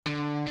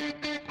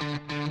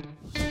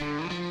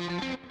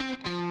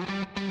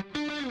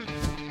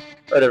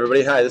All right,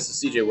 everybody. Hi, this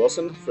is CJ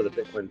Wilson for the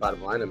Bitcoin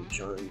Bottom Line. I'm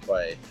joined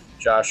by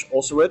Josh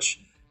Olszewicz,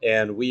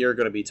 and we are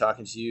going to be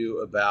talking to you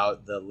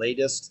about the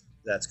latest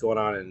that's going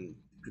on in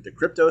the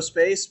crypto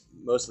space,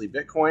 mostly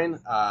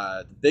Bitcoin.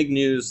 The big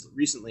news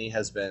recently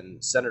has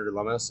been Senator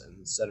Lummis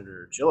and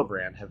Senator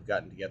Gillibrand have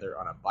gotten together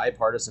on a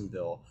bipartisan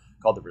bill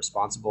called the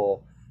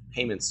Responsible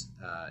Payments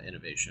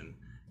Innovation.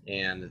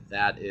 And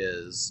that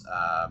is,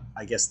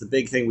 I guess, the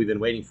big thing we've been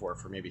waiting for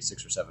maybe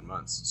 6 or 7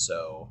 months.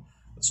 So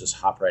let's just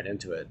hop right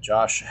into it.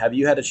 Josh, have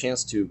you had a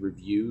chance to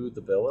review the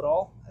bill at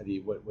all?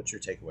 What's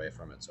your takeaway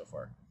from it so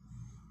far?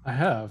 I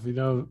have.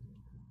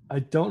 I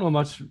don't know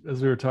much,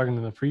 as we were talking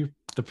in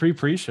the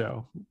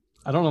pre-show.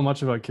 I don't know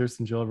much about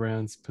Kirsten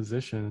Gillibrand's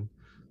position.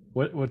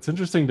 What's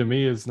interesting to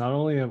me is not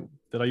only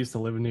that I used to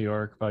live in New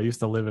York, but I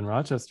used to live in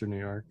Rochester, New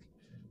York.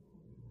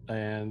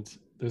 And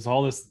there's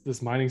all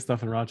this mining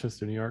stuff in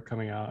Rochester, New York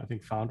coming out. I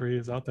think Foundry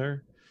is out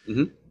there.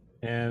 Mm-hmm.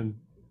 And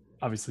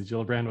obviously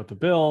Gillibrand with the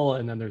bill,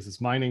 and then there's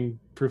this mining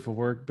proof of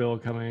work bill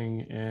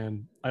coming.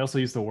 And I also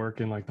used to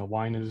work in like the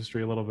wine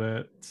industry a little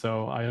bit,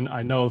 so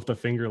I know the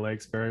Finger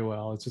Lakes very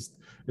well.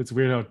 It's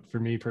weird how, for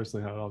me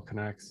personally, how it all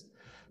connects.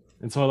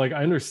 And so I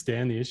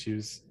understand the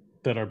issues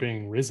that are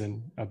being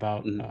risen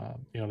about the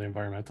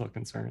environmental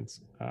concerns,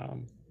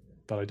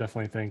 but I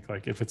definitely think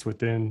like if it's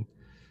within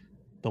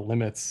the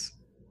limits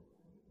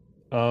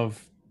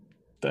of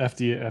the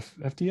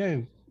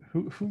FDA,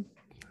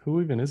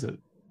 who even is it?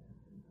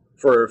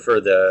 For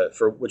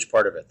which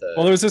part of it?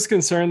 Well, there was this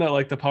concern that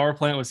like the power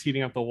plant was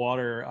heating up the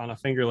water on a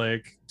Finger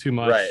Lake too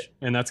much, right,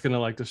 and that's going to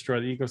like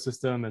destroy the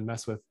ecosystem and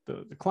mess with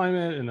the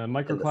climate and the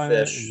microclimate and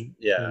the fish,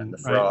 and the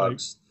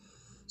frogs.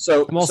 Right?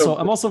 Like,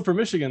 I'm also from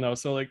Michigan though,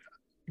 so like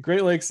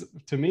Great Lakes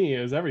to me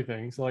is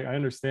everything. So like I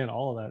understand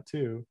all of that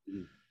too.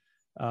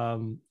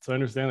 So I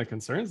understand the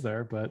concerns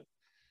there, but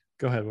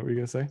go ahead. What were you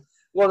going to say?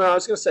 Well, no, I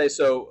was going to say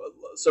so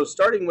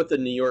starting with the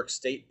New York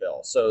State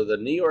bill. So the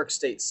New York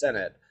State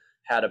Senate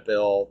had a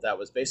bill that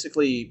was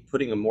basically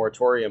putting a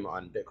moratorium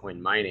on Bitcoin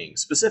mining,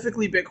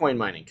 specifically Bitcoin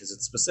mining, because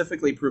it's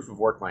specifically proof of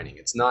work mining.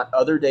 It's not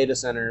other data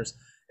centers.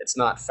 It's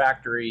not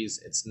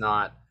factories. It's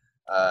not,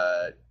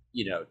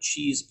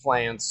 cheese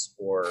plants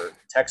or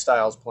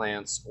textiles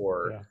plants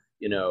or,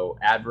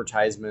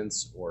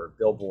 advertisements or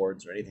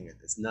billboards or anything.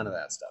 It's none of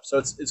that stuff. So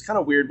it's kind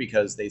of weird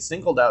because they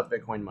singled out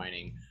Bitcoin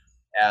mining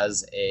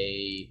as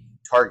a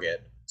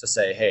target to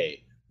say,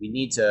 hey, we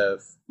need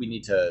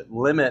to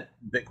limit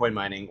Bitcoin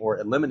mining or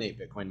eliminate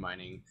Bitcoin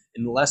mining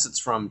unless it's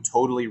from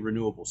totally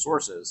renewable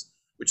sources,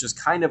 which is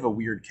kind of a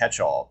weird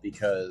catch-all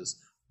because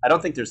I don't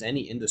think there's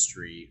any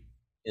industry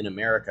in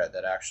America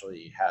that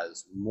actually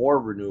has more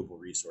renewable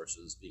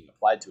resources being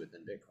applied to it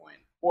than Bitcoin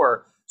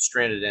or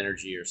stranded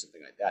energy or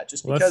something like that.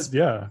 Just because,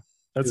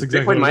 that's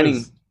exactly Bitcoin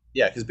mining.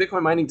 Yeah, because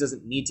Bitcoin mining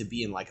doesn't need to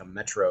be in like a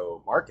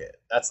metro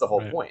market. That's the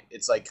whole point.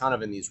 It's like kind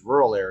of in these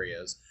rural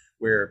areas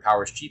where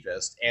power is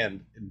cheapest,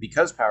 and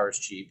because power is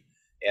cheap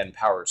and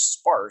power is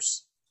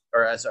sparse,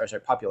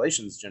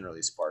 population is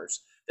generally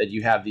sparse, that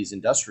you have these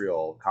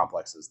industrial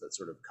complexes that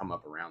sort of come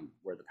up around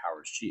where the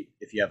power is cheap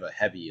if you have a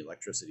heavy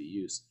electricity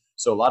use.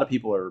 So a lot of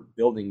people are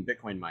building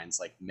Bitcoin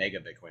mines, like mega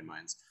Bitcoin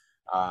mines,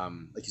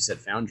 like you said,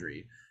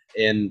 Foundry,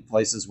 in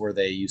places where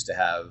they used to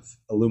have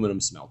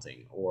aluminum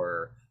smelting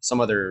or some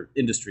other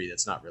industry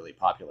that's not really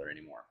popular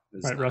anymore.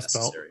 Right, Rust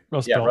Belt.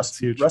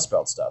 Rust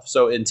Belt stuff.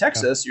 So in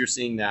Texas, you're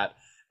seeing that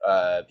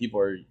people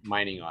are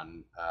mining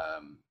on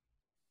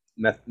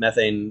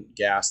methane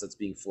gas that's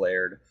being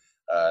flared.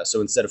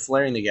 So instead of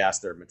flaring the gas,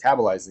 they're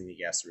metabolizing the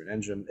gas through an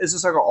engine. It's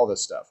just like all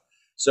this stuff.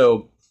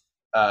 So,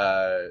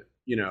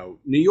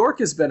 New York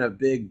has been a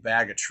big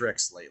bag of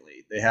tricks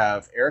lately. They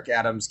have Eric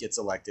Adams gets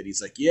elected.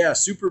 He's like, yeah,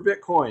 super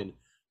Bitcoin,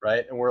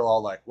 right? And we're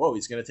all like, whoa,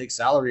 he's going to take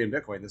salary in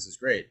Bitcoin. This is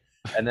great.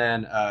 And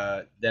then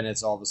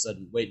it's all of a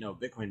sudden, wait, no,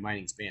 Bitcoin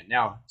mining's banned.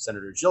 Now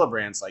Senator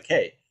Gillibrand's like,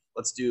 hey,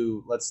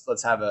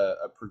 let's have a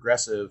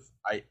progressive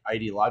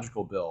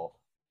ideological bill.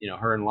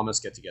 Her and Lummis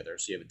get together,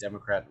 so you have a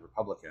Democrat and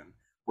Republican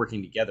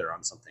working together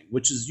on something,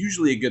 which is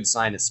usually a good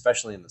sign,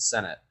 especially in the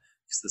Senate,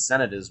 because the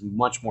Senate is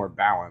much more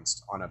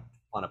balanced on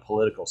a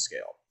political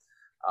scale.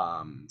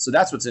 So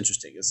that's what's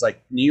interesting. It's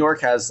like New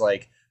York has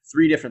like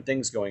 3 different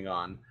things going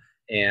on,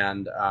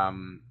 and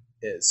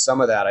some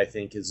of that I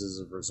think is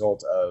as a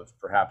result of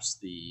perhaps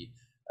the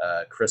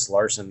Chris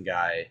Larson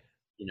guy,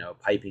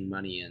 piping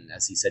money in,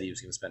 as he said he was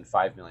going to spend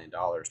 $5 million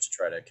to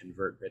try to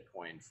convert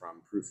Bitcoin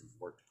from proof of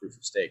work to proof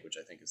of stake, which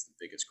I think is the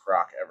biggest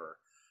crock ever.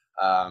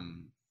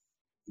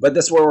 But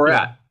that's where we're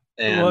at.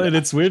 And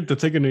it's weird to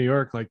think of New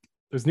York. Like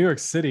there's New York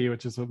City,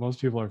 which is what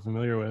most people are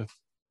familiar with,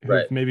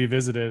 who've maybe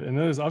visited. And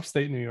then there's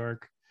upstate New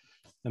York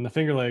and the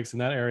Finger Lakes and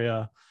that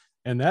area.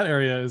 And that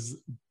area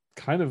is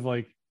kind of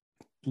like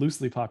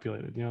loosely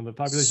populated. The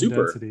population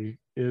density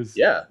is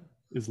low.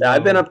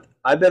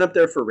 I've been up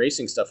there for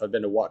racing stuff. I've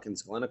been to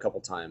Watkins Glen a couple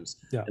times,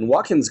 and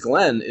Watkins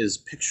Glen is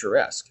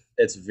picturesque.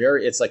 It's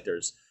like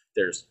there's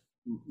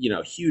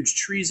huge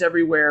trees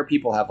everywhere.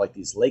 People have like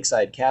these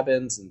lakeside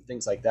cabins and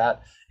things like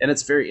that, and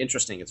it's very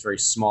interesting. It's very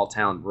small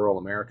town, rural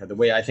America, the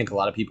way I think a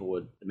lot of people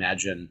would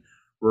imagine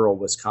rural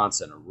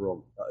Wisconsin or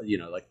rural,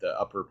 like the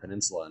Upper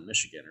Peninsula in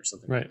Michigan or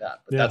something like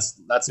that. But that's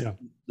the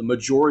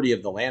majority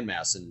of the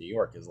landmass in New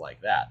York is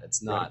like that.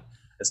 It's not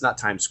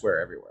Times Square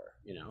everywhere,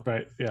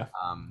 Right. Yeah.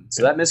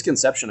 So that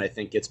misconception, I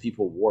think, gets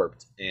people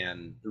warped.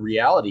 And the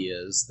reality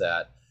is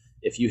that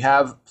if you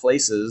have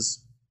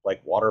places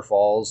like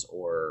waterfalls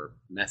or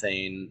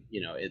methane,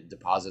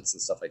 deposits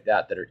and stuff like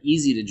that that are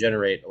easy to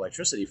generate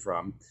electricity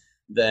from,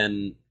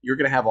 then you're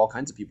going to have all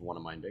kinds of people want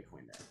to mine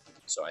Bitcoin there.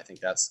 So I think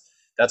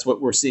that's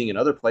what we're seeing in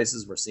other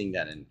places. We're seeing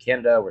that in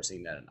Canada. We're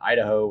seeing that in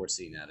Idaho. We're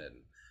seeing that in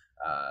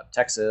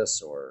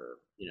Texas or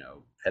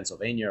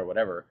Pennsylvania or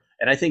whatever.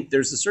 And I think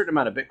there's a certain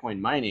amount of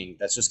Bitcoin mining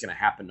that's just going to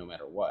happen no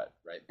matter what,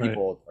 right?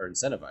 People are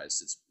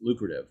incentivized. It's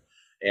lucrative.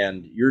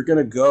 And you're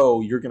going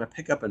to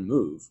pick up and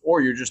move,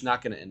 or you're just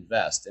not going to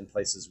invest in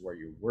places where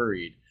you're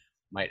worried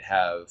might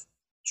have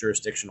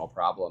jurisdictional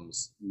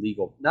problems,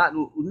 not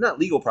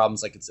legal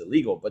problems like it's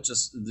illegal, but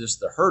just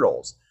the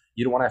hurdles.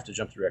 You don't want to have to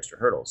jump through extra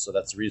hurdles. So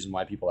that's the reason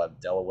why people have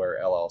Delaware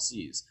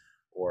LLCs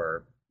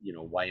or,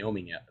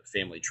 Wyoming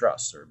family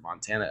trusts or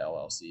Montana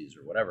LLCs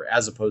or whatever,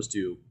 as opposed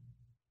to,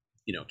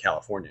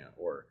 California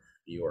or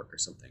New York or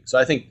something. So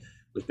I think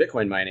with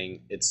Bitcoin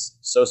mining, it's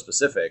so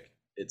specific.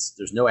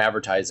 There's no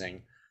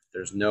advertising,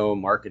 there's no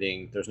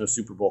marketing, there's no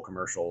Super Bowl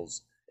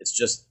commercials. It's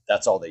just,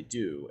 that's all they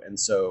do. And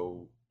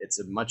so it's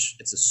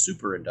a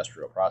super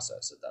industrial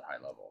process at that high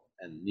level.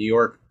 And New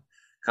York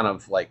kind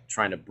of like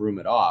trying to broom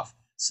it off,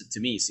 to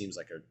me seems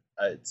like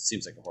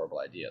a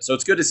horrible idea. So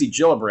it's good to see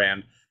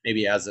Gillibrand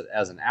maybe as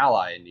an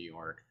ally in New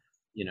York,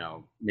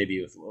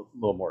 maybe with a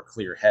little more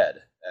clear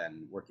head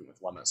and working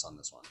with Lummis on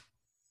this one.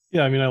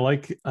 Yeah, I mean, I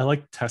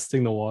like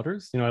testing the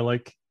waters. I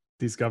like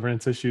these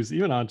governance issues,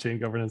 even on-chain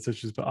governance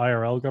issues, but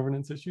IRL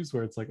governance issues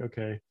where it's like,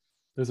 okay,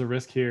 there's a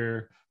risk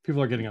here.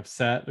 People are getting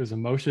upset. There's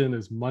emotion.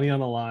 There's money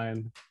on the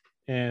line,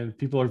 and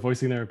people are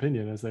voicing their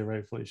opinion as they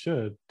rightfully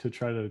should to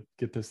try to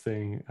get this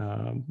thing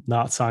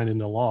not signed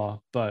into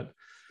law. But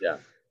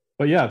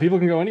yeah, people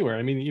can go anywhere.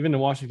 I mean, even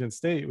in Washington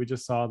State, we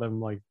just saw them,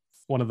 like,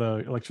 one of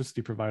the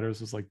electricity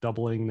providers was like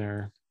doubling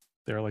their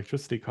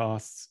electricity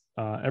costs.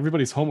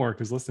 Everybody's homework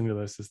is listening to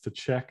this is to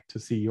check to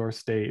see your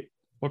state,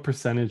 what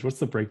percentage, what's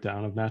the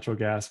breakdown of natural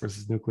gas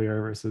versus nuclear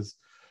versus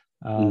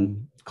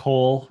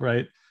coal,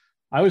 right?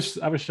 I was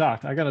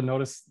shocked. I got a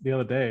notice the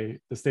other day,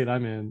 the state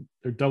I'm in,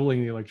 they're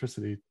doubling the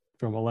electricity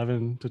from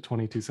 11 to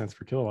 22 cents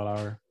per kilowatt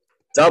hour.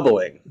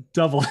 Doubling.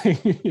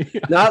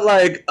 Yeah. Not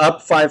like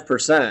up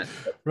 5%,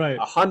 right?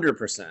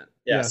 100%. Yeah.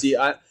 Yes. See,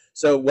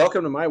 so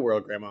welcome to my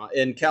world, Grandma.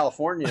 In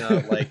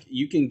California, like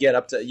you can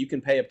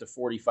pay up to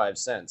 45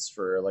 cents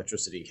for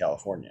electricity in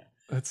California.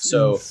 That's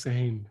so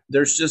insane.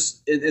 There's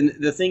just, and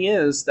the thing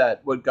is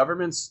that what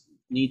governments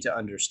need to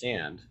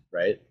understand,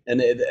 right?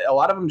 And a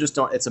lot of them just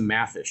don't. It's a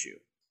math issue.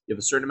 You have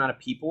a certain amount of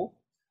people,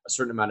 a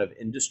certain amount of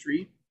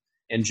industry,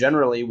 and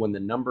generally, when the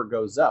number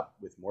goes up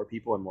with more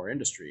people and more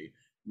industry,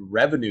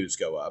 revenues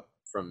go up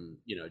from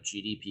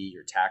GDP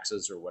or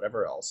taxes or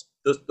whatever else.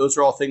 Those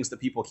are all things that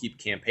people keep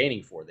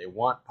campaigning for. They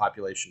want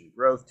population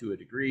growth to a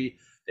degree.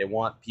 They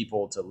want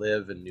people to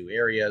live in new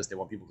areas. They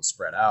want people to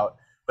spread out.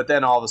 But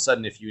then all of a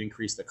sudden, if you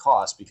increase the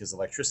cost, because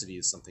electricity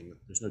is something that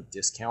there's no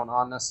discount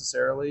on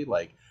necessarily,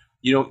 like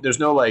there's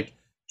no like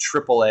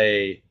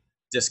AAA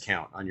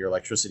discount on your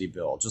electricity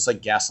bill. Just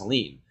like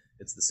gasoline,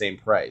 it's the same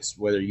price.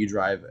 Whether you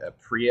drive a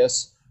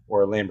Prius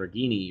or a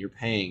Lamborghini, you're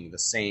paying the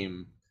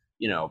same,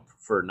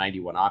 for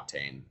 91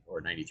 octane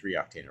or 93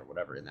 octane or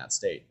whatever in that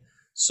state.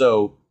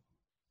 So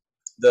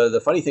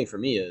the funny thing for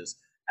me is,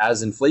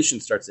 as inflation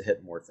starts to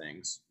hit more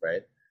things,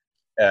 right?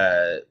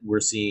 We're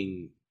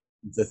seeing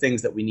the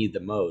things that we need the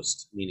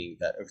most, meaning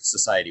that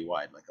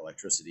society-wide, like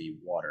electricity,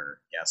 water,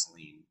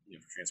 gasoline,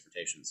 for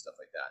transportation and stuff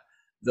like that.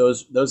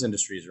 Those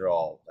industries are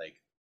all like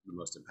the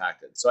most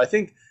impacted. So I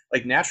think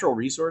like natural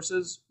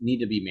resources need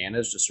to be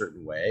managed a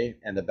certain way,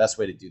 and the best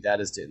way to do that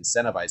is to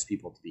incentivize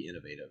people to be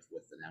innovative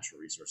with the natural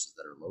resources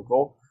that are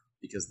local,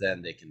 because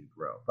then they can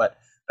grow. But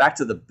back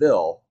to the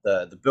bill,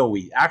 the bill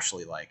we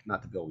actually like,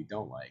 not the bill we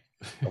don't like,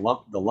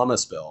 the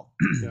Lummis bill,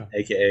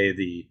 aka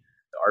the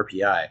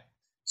RPI.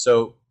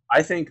 So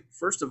I think,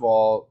 first of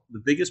all,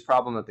 the biggest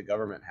problem that the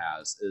government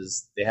has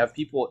is they have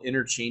people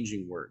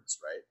interchanging words,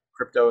 right?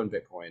 Crypto and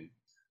Bitcoin,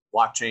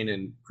 blockchain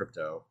and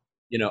crypto,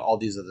 all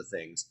these other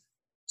things.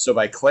 So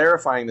by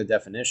clarifying the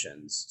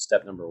definitions,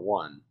 step number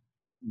one,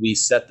 we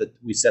set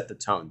the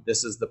tone.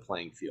 This is the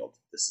playing field.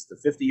 This is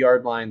the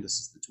 50-yard line. This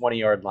is the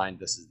 20-yard line.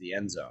 This is the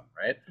end zone,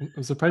 right?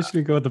 I'm surprised you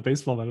didn't go with the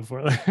baseball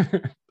metaphor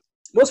there.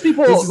 Most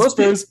people, first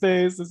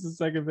base. This is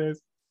second base.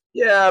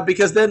 Yeah,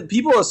 because then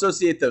people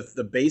associate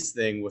the base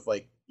thing with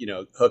like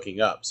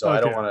hooking up. So okay,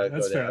 I don't want to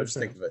go there. I was just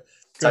thinking of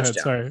a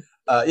touchdown.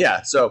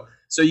 Sorry.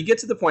 So you get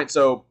to the point.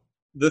 So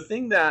the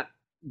thing that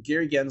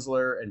Gary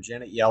Gensler and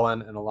Janet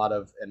Yellen and a lot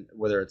of, and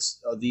whether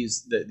it's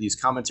these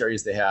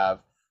commentaries they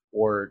have,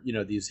 or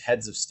these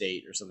heads of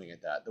state or something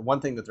like that, the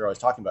one thing that they're always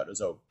talking about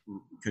is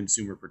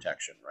consumer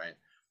protection, right?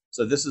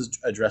 So this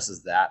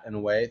addresses that in a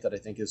way that I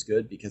think is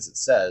good, because it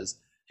says,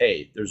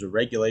 hey, there's a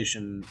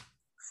regulation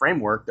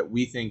framework that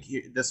we think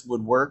this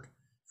would work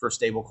for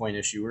stablecoin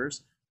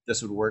issuers,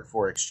 This would work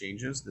for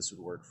exchanges. This would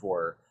work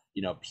for,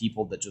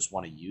 people that just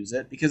want to use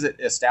it, because it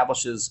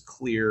establishes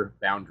clear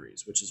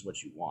boundaries, which is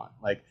what you want.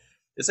 Like,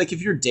 it's like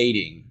if you're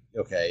dating,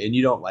 okay, and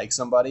you don't like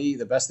somebody,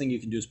 the best thing you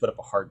can do is put up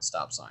a hard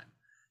stop sign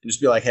and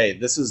just be like, hey,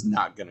 this is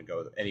not going to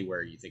go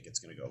anywhere you think it's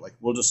going to go. Like,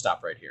 we'll just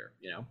stop right here,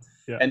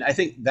 Yeah. And I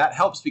think that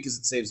helps because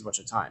it saves a bunch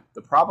of time.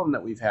 The problem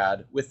that we've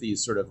had with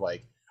these sort of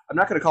like, I'm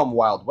not going to call them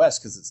Wild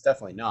West because it's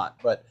definitely not,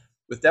 but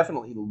with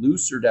definitely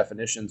looser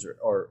definitions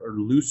or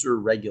looser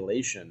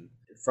regulation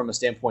from a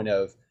standpoint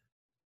of,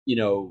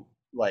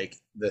 like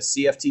the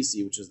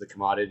CFTC, which is the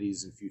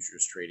Commodities and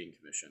Futures Trading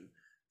Commission,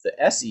 the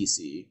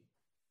SEC,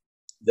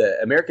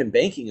 the American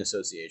Banking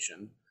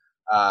Association,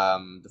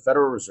 the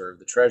Federal Reserve,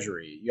 the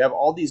Treasury. You have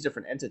all these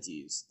different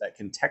entities that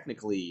can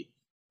technically,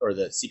 or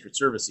the Secret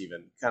Service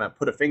even, kind of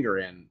put a finger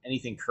in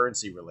anything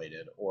currency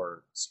related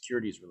or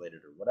securities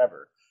related or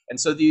whatever. And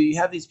so you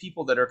have these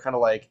people that are kind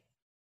of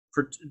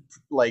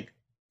like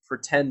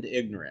pretend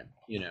ignorant.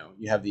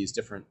 You have these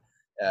different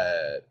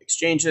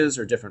exchanges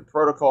or different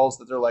protocols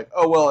that they're like,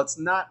 oh, well, it's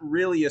not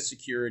really a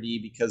security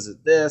because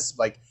of this.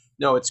 Like,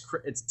 no,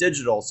 it's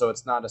digital, so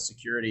it's not a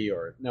security,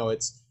 or no,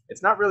 it's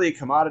not really a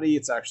commodity,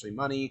 it's actually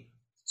money.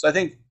 So I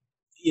think,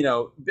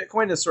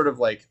 Bitcoin is sort of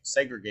like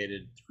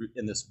segregated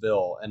in this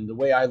bill. And the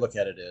way I look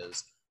at it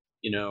is,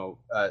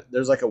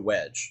 there's like a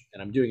wedge,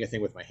 and I'm doing a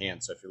thing with my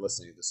hand. So if you're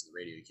listening to this on the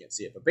radio, you can't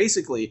see it. But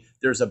basically,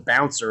 there's a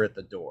bouncer at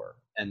the door.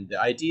 And the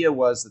idea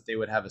was that they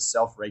would have a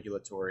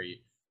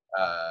self-regulatory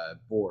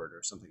board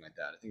or something like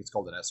that. I think it's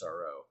called an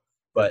SRO.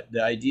 But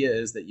the idea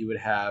is that you would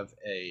have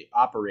a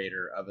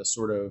operator of a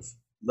sort of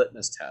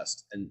litmus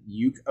test, and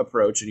you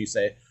approach and you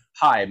say,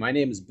 hi, my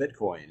name is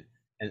Bitcoin,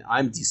 and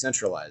I'm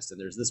decentralized, and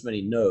there's this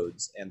many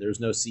nodes, and there's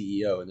no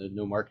CEO, and there's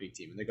no marketing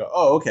team. And they go,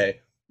 oh, okay,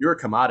 you're a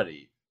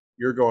commodity.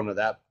 You're going to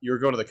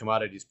the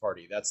commodities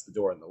party. That's the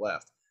door on the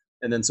left.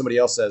 And then somebody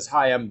else says,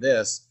 hi, I'm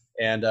this,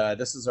 and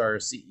this is our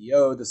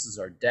CEO, this is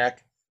our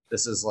deck,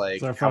 this is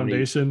like our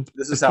foundation.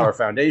 This is how our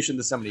foundation,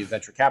 this is how many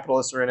venture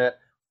capitalists are in it.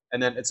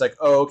 And then it's like,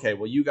 oh, okay,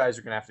 well, you guys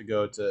are going to have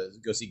to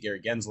go see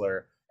Gary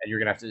Gensler, and you're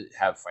going to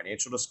have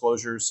financial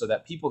disclosures so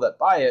that people that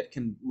buy it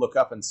can look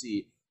up and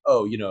see,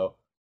 oh,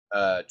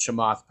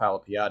 Chamath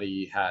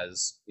Palihapitiya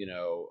has,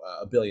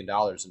 $1 billion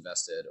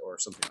invested or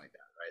something like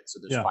that, right? So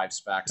there's 5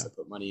 SPACs that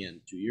put money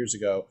in 2 years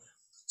ago.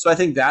 So I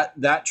think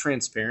that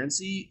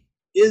transparency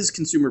is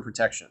consumer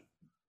protection,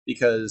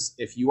 because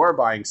if you are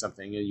buying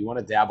something and you want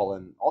to dabble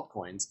in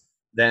altcoins,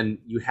 then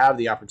you have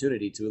the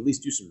opportunity to at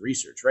least do some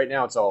research. Right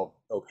now, it's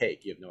all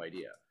opaque. You have no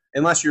idea.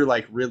 Unless you're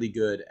like really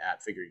good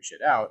at figuring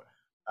shit out,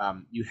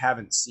 you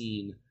haven't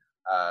seen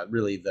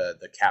really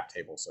the cap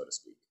table, so to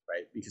speak,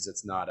 right? Because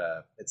it's not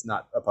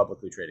a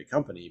publicly traded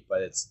company,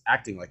 but it's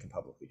acting like a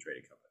publicly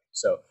traded company.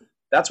 So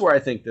that's where I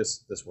think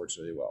this works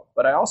really well.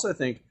 But I also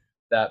think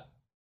that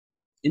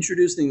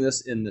introducing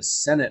this in the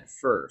Senate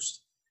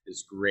first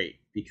is great,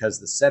 because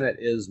the Senate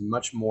is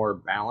much more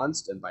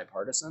balanced and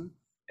bipartisan.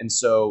 And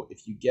so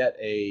if you get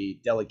a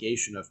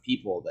delegation of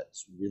people that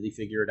really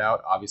figure it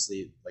out,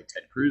 obviously like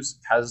Ted Cruz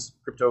has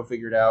crypto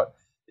figured out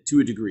to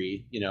a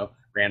degree,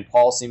 Rand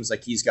Paul seems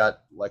like he's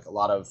got like a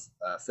lot of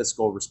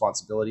fiscal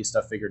responsibility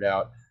stuff figured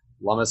out.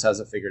 Lummis has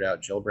it figured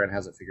out. Gillibrand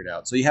has it figured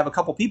out. So you have a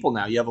couple people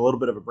now. You have a little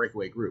bit of a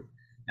breakaway group.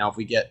 Now, if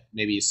we get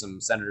maybe some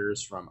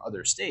senators from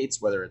other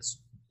states, whether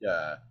it's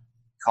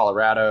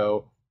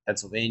Colorado,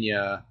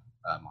 Pennsylvania,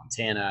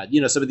 Montana,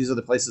 some of these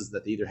other places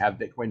that they either have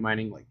Bitcoin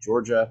mining like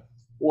Georgia,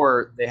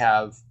 or they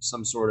have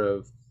some sort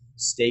of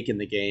stake in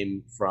the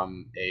game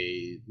from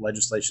a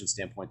legislation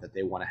standpoint that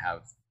they want to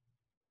have.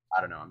 I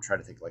don't know. I'm trying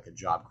to think like a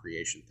job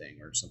creation thing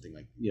or something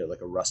like,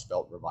 like a Rust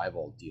Belt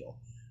revival deal.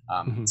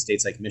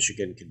 States like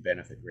Michigan could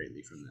benefit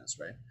greatly from this,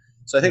 right?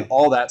 So I think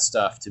all that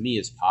stuff to me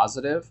is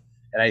positive.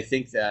 And I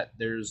think that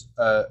there's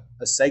a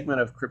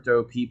segment of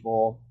crypto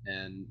people,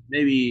 and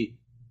maybe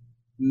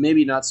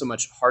not so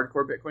much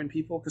hardcore Bitcoin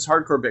people, because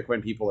hardcore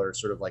Bitcoin people are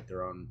sort of like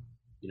their own,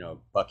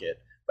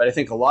 bucket. But I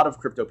think a lot of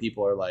crypto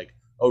people are like,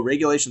 oh,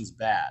 regulation's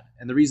bad.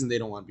 And the reason they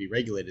don't want to be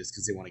regulated is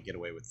because they want to get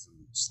away with some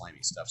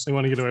slimy stuff. They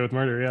want to get away with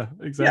murder. Yeah,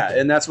 exactly. Yeah,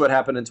 and that's what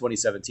happened in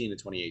 2017 and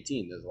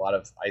 2018. There's a lot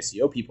of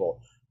ICO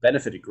people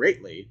benefited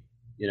greatly,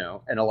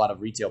 and a lot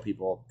of retail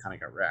people kind of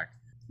got wrecked.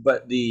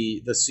 But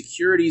the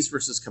securities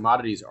versus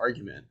commodities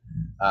argument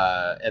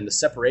and the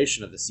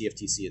separation of the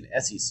CFTC and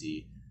the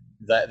SEC,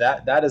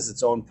 that is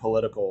its own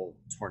political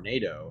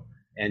tornado.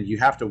 And you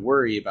have to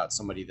worry about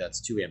somebody that's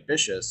too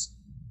ambitious,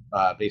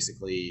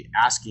 basically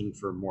asking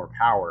for more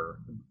power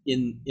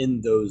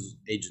in those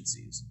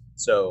agencies.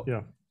 So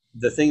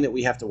the thing that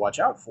we have to watch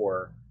out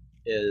for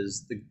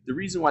is the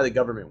reason why the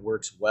government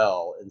works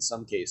well in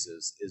some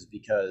cases is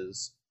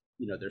because,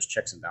 there's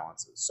checks and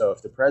balances. So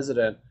if the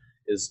president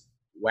is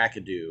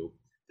wackadoo,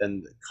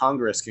 then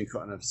Congress can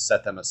kind of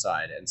set them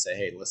aside and say,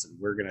 hey, listen,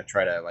 we're going to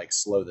try to like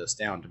slow this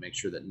down to make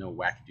sure that no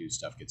wackadoo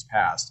stuff gets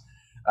passed.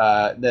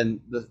 Then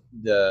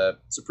the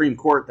Supreme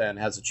Court then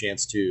has a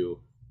chance to,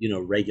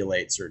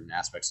 regulate certain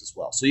aspects as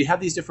well. So you have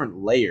these different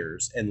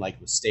layers, and like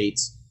with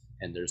states,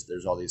 and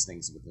there's all these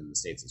things within the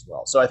states as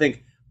well. So I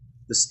think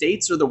the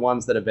states are the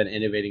ones that have been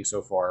innovating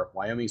so far.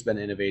 Wyoming's been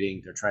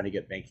innovating. They're trying to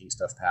get banking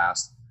stuff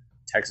passed.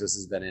 Texas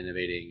has been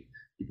innovating.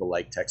 People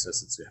like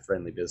Texas. It's a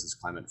friendly business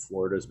climate.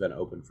 Florida's been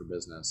open for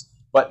business.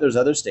 But there's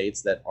other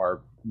states that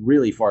are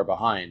really far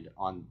behind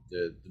on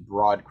the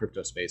broad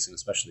crypto space, and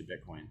especially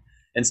Bitcoin.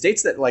 And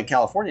states that, like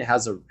California,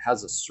 has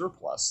a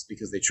surplus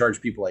because they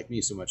charge people like me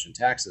so much in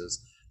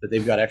taxes that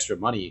they've got extra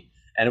money.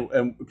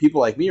 And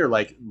people like me are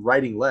like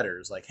writing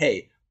letters like,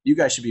 hey, you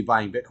guys should be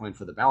buying Bitcoin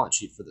for the balance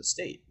sheet for the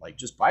state. Like,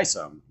 just buy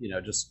some,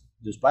 just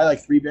buy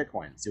like 3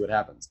 Bitcoin, see what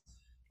happens.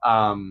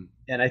 And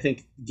I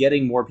think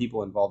getting more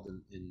people involved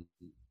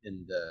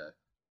in the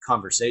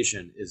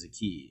conversation is a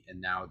key.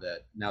 And now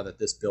that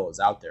this bill is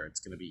out there, it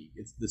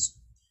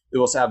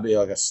will have be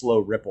like a slow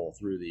ripple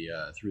through the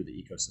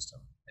ecosystem,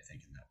 I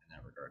think, in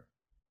that regard.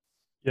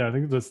 Yeah, I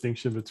think the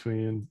distinction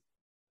between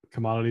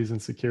commodities and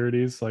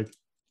securities, like,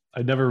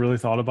 I never really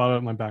thought about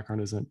it. My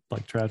background isn't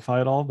like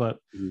TradFi at all, but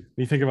when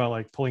you think about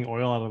like pulling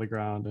oil out of the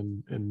ground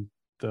and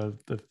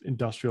the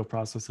industrial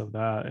process of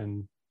that,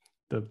 and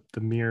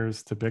the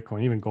mirrors to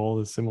Bitcoin, even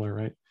gold is similar,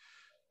 right?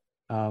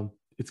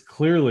 It's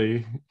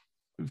clearly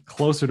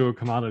closer to a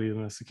commodity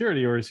than a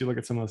security. Or as you look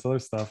at some of this other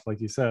stuff, like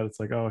you said, it's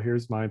like, oh,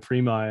 here's my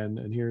pre-mine,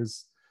 and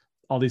here's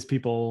all these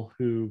people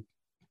who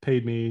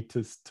paid me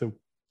to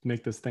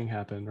make this thing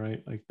happen,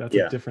 right? Like, that's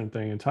a different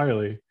thing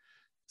entirely.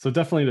 So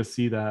definitely to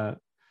see that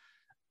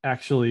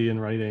actually in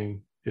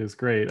writing is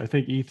great. I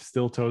think ETH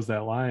still toes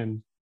that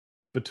line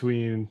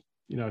between,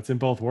 it's in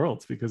both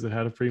worlds because it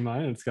had a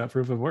pre-mine and it's got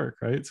proof of work,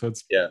 right? So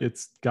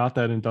it's got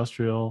that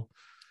industrial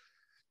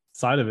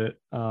side of it,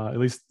 at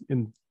least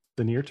in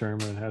the near term,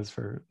 and it has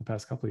for the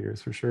past couple of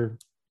years for sure.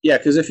 Yeah,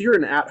 because if you're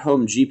an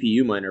at-home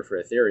GPU miner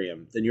for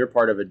Ethereum, then you're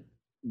part of a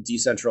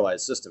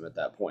decentralized system at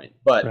that point.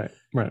 But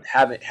right.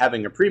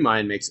 Having a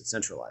pre-mine makes it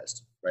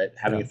centralized, right?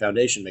 Having a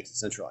foundation makes it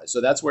centralized.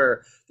 So that's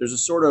where there's a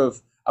sort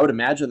of, I would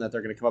imagine that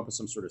they're going to come up with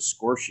some sort of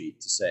score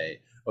sheet to say,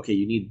 okay,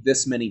 you need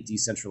this many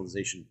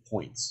decentralization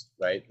points,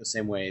 right? The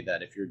same way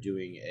that if you're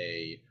doing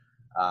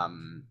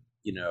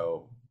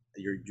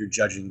you're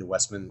judging the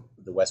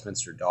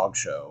Westminster Dog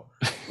Show,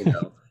 you're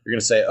going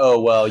to say, oh,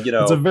 well,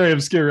 it's a very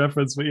obscure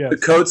reference, but yeah, the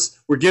coats,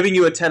 we're giving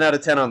you a 10 out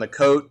of 10 on the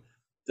coat.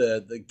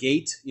 The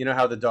gait,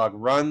 how the dog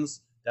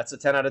runs, that's a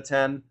 10 out of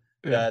 10.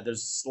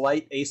 There's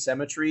slight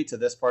asymmetry to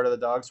this part of the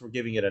dog, so we're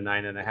giving it a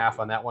 9.5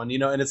 on that one.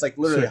 And it's like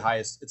literally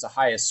it's a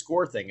highest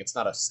score thing. It's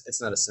not a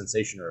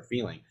sensation or a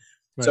feeling.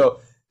 Right. So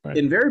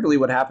invariably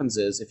what happens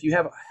is if you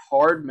have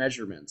hard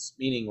measurements,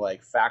 meaning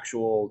like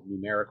factual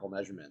numerical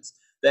measurements,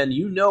 then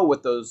you know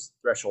what those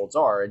thresholds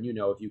are, and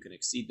if you can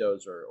exceed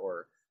those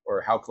or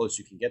how close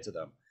you can get to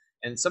them.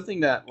 And something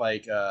that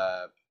like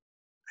I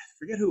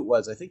forget who it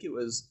was. I think it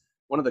was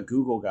one of the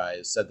Google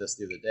guys said this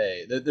the other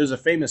day. There's a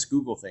famous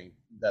Google thing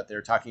that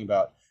they're talking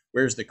about.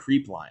 Where's the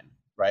creep line,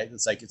 right?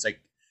 It's like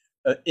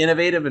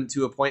innovative and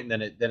to a point,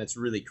 and then it's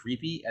really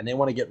creepy, and they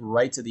want to get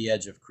right to the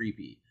edge of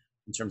creepy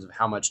in terms of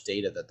how much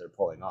data that they're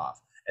pulling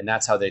off, and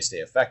that's how they stay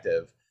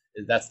effective.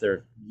 That's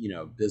their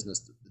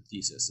business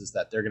thesis, is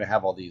that they're going to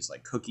have all these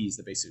like cookies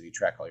that basically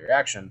track all your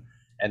action,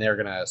 and they're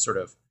going to sort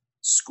of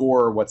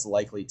score what's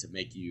likely to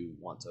make you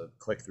want to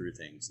click through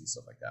things and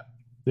stuff like that.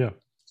 Yeah.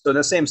 So in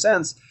the same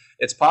sense,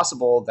 it's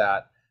possible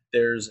that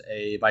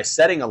by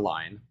setting a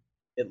line,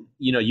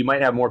 you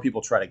might have more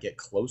people try to get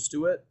close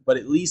to it, but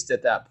at least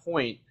at that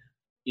point,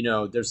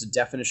 there's a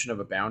definition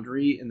of a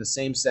boundary in the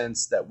same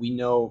sense that we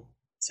know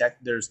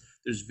there's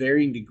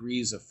varying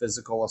degrees of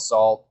physical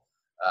assault,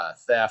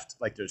 theft,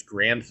 like there's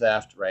grand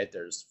theft, right?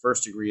 There's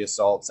first degree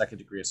assault, second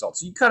degree assault.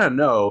 So you kind of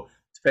know,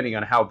 depending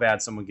on how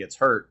bad someone gets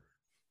hurt,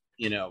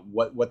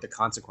 what the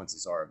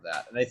consequences are of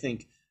that. And I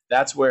think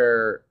that's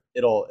where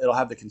it'll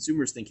have the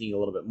consumers thinking a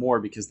little bit more,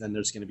 because then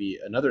there's going to be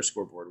another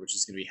scoreboard, which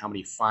is going to be how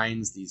many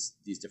fines these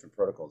different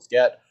protocols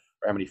get,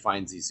 or how many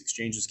fines these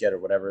exchanges get, or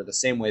whatever. The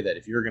same way that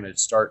if you're going to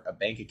start a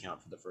bank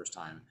account for the first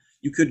time,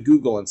 you could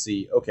Google and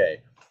see,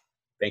 okay,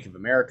 Bank of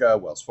America,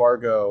 Wells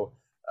Fargo,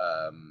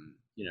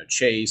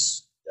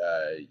 Chase,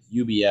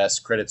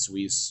 UBS, Credit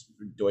Suisse,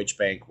 Deutsche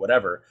Bank,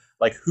 whatever.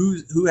 Like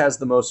who has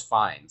the most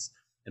fines?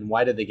 And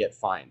why did they get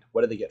fined? What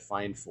did they get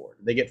fined for?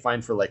 Did they get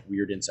fined for like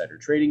weird insider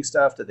trading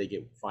stuff? Did they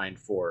get fined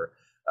for,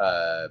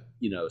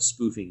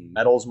 spoofing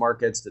metals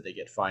markets? Did they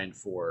get fined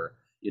for,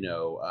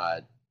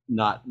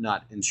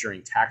 not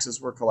ensuring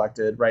taxes were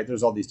collected? Right?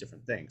 There's all these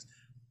different things.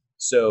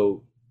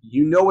 So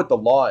what the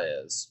law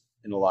is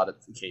in a lot of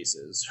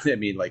cases. I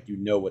mean, like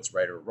what's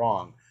right or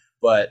wrong,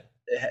 but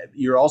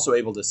you're also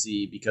able to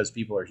see, because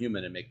people are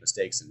human and make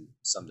mistakes, and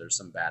there's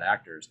some bad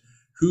actors,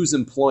 who's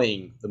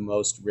employing the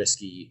most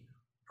risky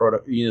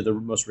the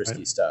most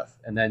risky stuff.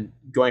 And then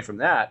going from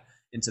that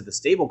into the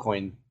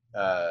stablecoin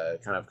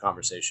kind of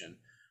conversation.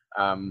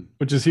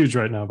 Which is huge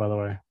right now, by the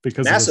way,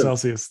 because of the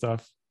Celsius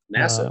stuff.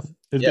 Massive.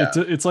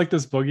 It's like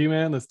this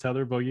boogeyman, this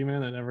tether boogeyman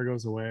that never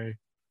goes away,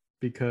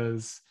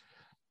 because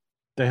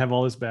they have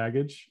all this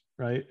baggage,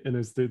 right? And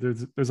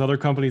there's other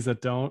companies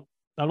that don't.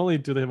 Not only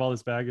do they have all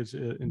this baggage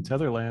in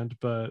Tetherland,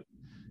 but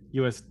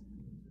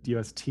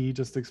UST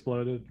just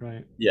exploded,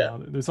 right? Yeah.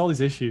 There's all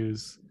these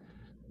issues.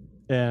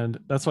 And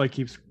that's why it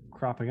keeps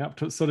cropping up.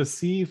 So to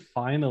see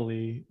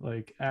finally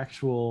like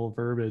actual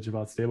verbiage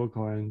about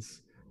stablecoins,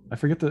 I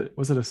forget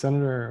was it a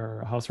senator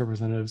or a House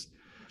Representatives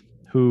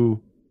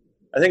who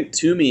I think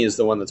Toomey is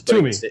the one that's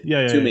putting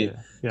Toomey,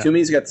 yeah.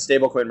 Toomey's got the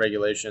stablecoin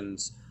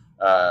regulations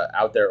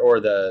out there, or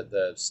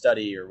the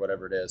study or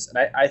whatever it is. And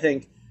I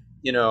think,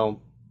 you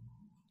know,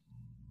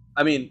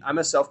 I mean, I'm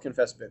a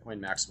self-confessed Bitcoin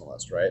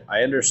maximalist, right?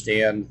 I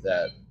understand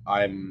that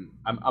I'm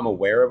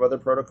aware of other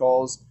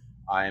protocols.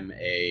 I'm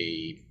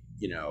a,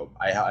 you know,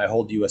 I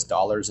hold US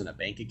dollars in a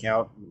bank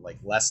account, like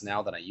less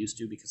now than I used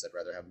to because I'd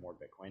rather have more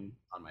Bitcoin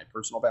on my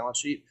personal balance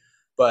sheet.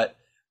 But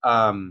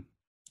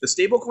the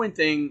stablecoin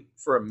thing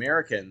for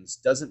Americans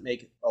doesn't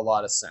make a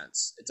lot of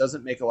sense. It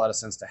doesn't make a lot of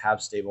sense to have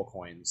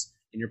stablecoins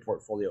in your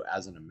portfolio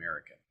as an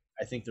American.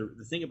 I think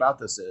the thing about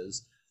this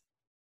is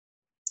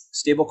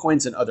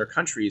stablecoins in other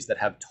countries that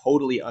have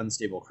totally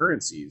unstable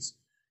currencies,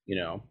 you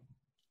know,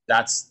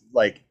 that's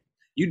like,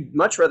 you'd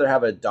much rather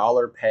have a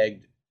dollar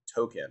pegged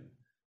token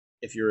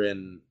if you're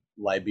in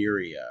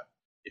Liberia,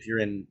 if you're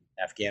in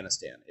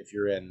Afghanistan, if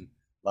you're in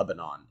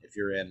Lebanon, if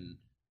you're in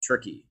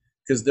Turkey,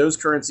 because those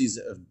currencies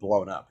have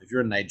blown up. If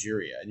you're in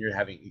Nigeria and you're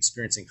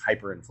experiencing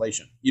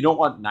hyperinflation, you don't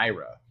want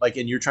Naira. Like,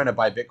 and you're trying to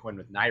buy Bitcoin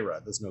with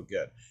Naira, that's no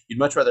good. You'd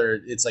much rather,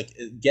 it's like,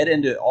 get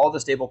into all the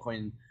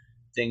stablecoin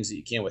things that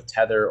you can with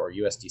Tether or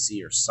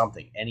USDC or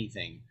something,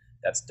 anything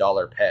that's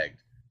dollar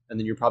pegged, and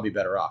then you're probably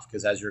better off,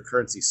 because as your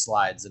currency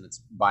slides and its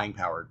buying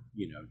power,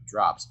 you know,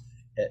 drops,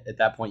 at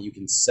that point you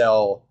can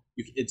sell.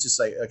 It's just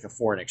like a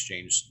foreign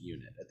exchange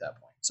unit at that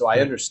point. So I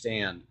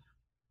understand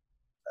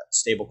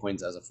stable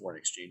coins as a foreign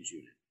exchange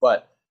unit,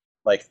 but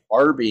like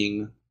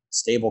arbing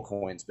stable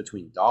coins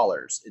between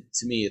dollars,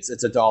 to me, it's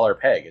a dollar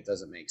peg. It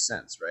doesn't make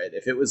sense, right?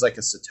 If it was like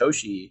a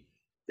Satoshi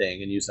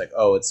thing and you was like,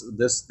 oh, it's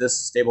this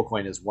stable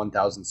coin is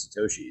 1,000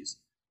 Satoshis,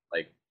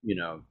 like, you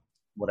know,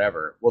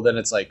 whatever. Well, then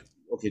it's like,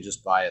 okay,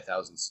 just buy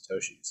 1,000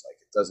 Satoshis. Like,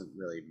 it doesn't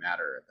really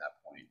matter at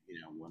that point, you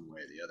know, one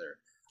way or the other.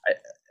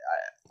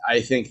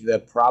 I think the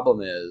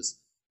problem is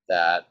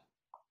that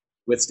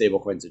with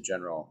stablecoins in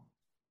general,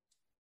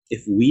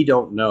 if we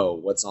don't know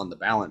what's on the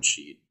balance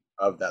sheet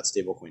of that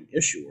stablecoin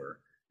issuer,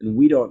 then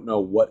we don't know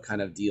what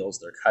kind of deals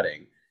they're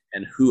cutting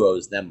and who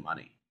owes them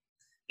money.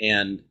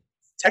 And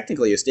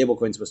technically, a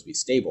stablecoin is supposed to be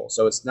stable,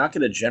 so it's not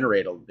going to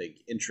generate a big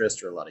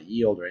interest or a lot of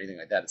yield or anything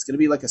like that. It's going to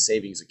be like a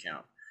savings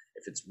account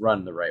if it's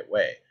run the right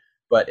way.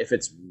 But if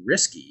it's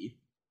risky,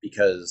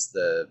 because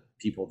the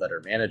people that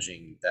are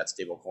managing that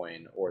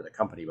stablecoin or the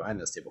company behind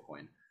that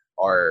stablecoin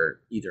are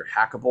either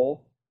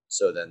hackable,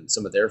 so then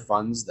some of their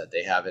funds that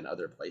they have in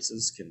other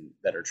places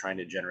that are trying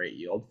to generate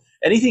yield.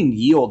 Anything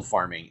yield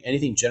farming,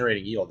 anything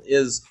generating yield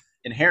is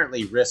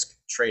inherently risk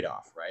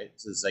trade-off, right?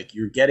 So it's like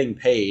you're getting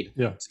paid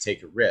to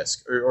take a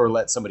risk or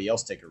let somebody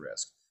else take a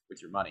risk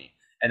with your money.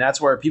 And that's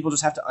where people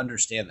just have to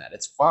understand that.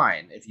 It's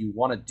fine if you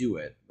want to do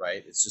it,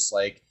 right? It's just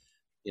like,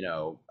 you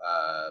know,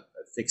 a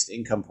fixed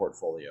income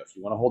portfolio. If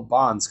you want to hold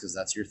bonds because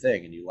that's your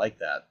thing and you like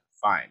that,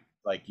 fine.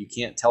 Like, you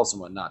can't tell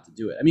someone not to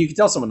do it. I mean, you can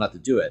tell someone not to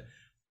do it,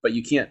 but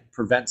you can't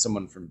prevent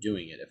someone from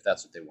doing it if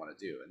that's what they want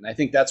to do. And I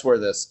think that's where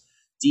this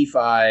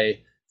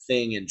DeFi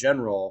thing in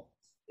general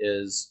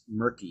is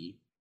murky.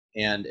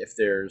 And if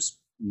there's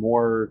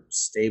more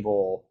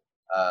stable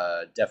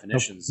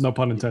definitions, no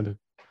pun intended.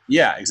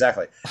 Yeah,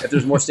 exactly. If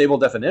there's more stable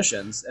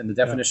definitions and the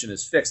definition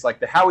is fixed, like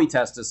the Howey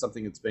test is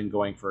something that's been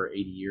going for 80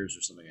 years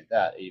or something like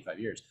that, 85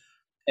 years.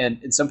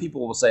 And some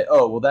people will say,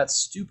 oh, well, that's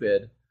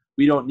stupid.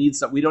 We don't need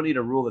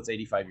a rule that's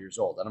 85 years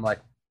old. And I'm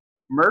like,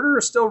 murder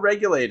is still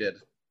regulated,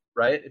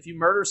 right? If you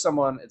murder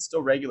someone, it's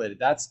still regulated.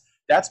 That's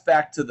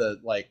back to the,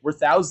 like, we're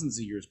thousands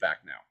of years back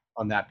now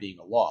on that being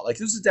a law. Like,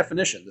 there's a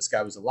definition. This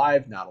guy was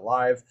alive, not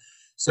alive.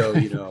 So,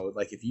 you know,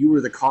 like, if you were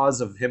the cause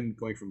of him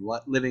going from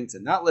living to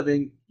not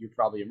living, you're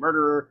probably a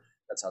murderer.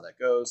 That's how that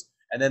goes.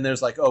 And then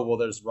there's like, oh, well,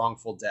 there's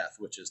wrongful death,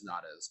 which is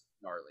not as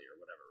gnarly or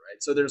whatever,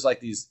 right? So there's like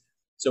these.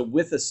 So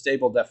with a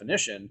stable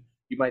definition,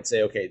 you might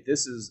say, okay,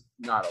 this is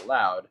not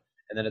allowed.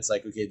 And then it's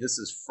like, okay, this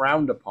is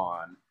frowned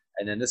upon.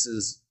 And then this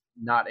is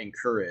not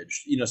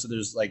encouraged. You know, so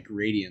there's like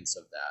gradients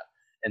of that.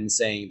 And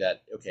saying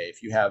that, okay,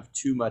 if you have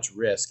too much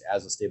risk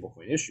as a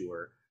stablecoin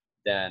issuer,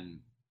 then,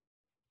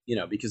 you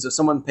know, because if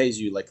someone pays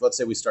you, like, let's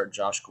say we start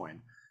Josh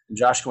Coin, and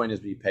Josh Coin is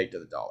being pegged to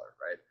the dollar,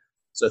 right?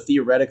 So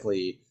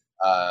theoretically,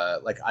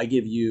 like, I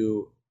give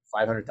you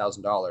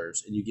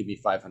 $500,000 and you give me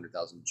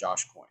 500,000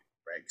 Josh Coin,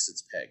 right? Because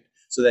it's pegged.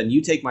 So then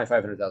you take my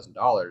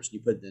 $500,000,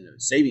 you put it in a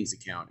savings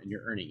account, and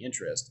you're earning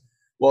interest.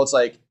 Well, it's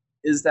like,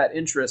 is that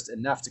interest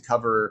enough to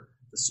cover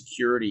the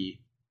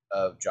security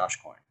of Josh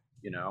Coin?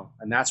 You know,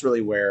 and that's really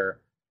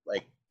where,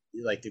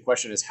 like the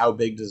question is, how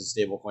big does a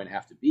stable coin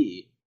have to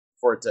be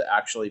for it to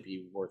actually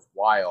be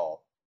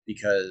worthwhile?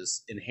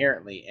 Because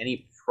inherently,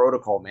 any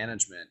protocol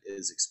management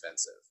is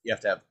expensive. You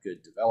have to have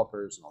good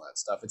developers and all that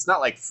stuff. It's not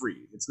like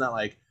free. It's not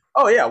like,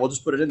 oh yeah, we'll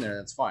just put it in there.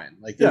 That's fine.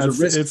 Like, there's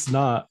a risk. It's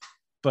not.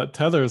 But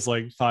Tether's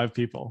like 5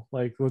 people.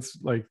 Like, what's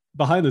like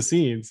behind the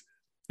scenes?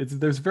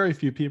 There's very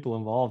few people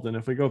involved. And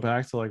if we go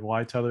back to like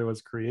why Tether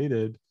was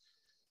created,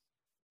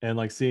 and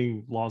like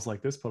seeing laws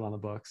like this put on the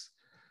books,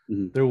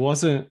 there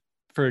wasn't,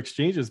 for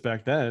exchanges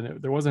back then,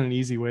 there wasn't an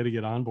easy way to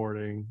get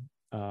onboarding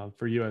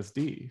for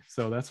USD.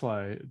 So that's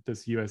why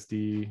this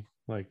USD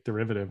like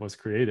derivative was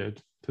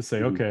created to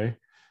say, okay,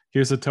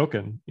 here's a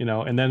token, you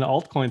know, and then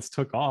altcoins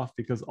took off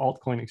because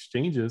altcoin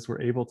exchanges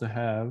were able to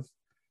have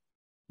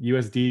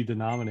USD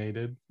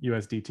denominated,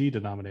 USDT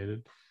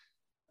denominated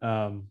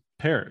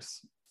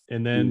pairs.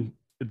 And then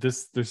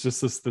there's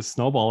just this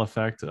snowball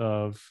effect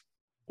of,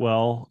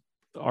 well,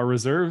 our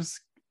reserves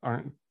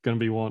aren't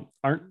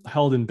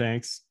held in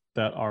banks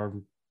that are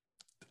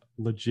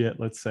legit,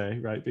 let's say,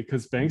 right?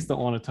 Because banks don't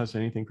want to touch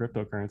anything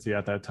cryptocurrency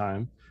at that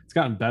time. It's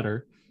gotten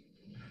better.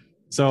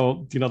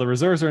 So, you know, the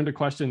reserves are into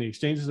question, the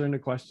exchanges are into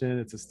question.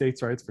 It's a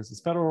states' rights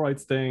versus federal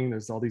rights thing.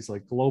 There's all these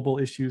like global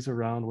issues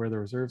around where the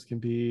reserves can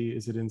be.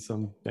 Is it in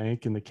some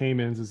bank in the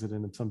Caymans? Is it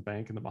in some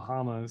bank in the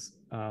Bahamas?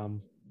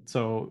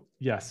 So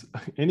yes,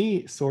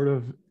 any sort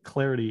of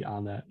clarity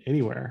on that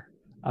anywhere.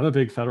 I'm a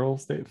big federal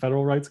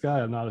rights guy.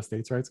 I'm not a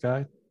states' rights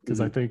guy,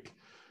 because I think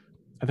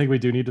we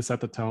do need to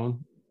set the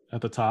tone at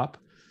the top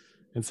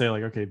and say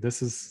like, okay,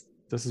 this is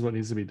what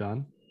needs to be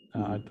done.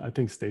 I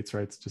think states'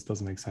 rights just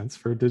doesn't make sense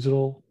for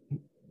digital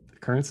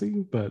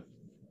currency, but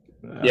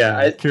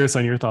I'm curious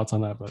on your thoughts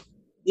on that. But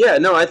yeah,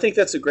 no, I think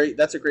that's a great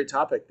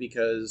topic,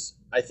 because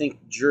I think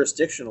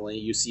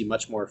jurisdictionally you see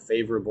much more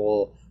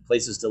favorable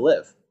places to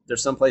live.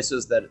 There's some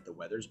places that the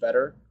weather's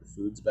better, the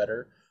food's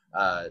better,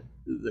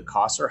 the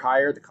costs are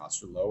higher, the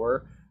costs are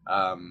lower.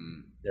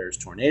 There's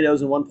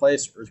tornadoes in one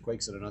place,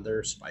 earthquakes in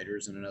another,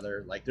 spiders in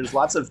another. Like there's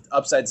lots of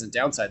upsides and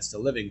downsides to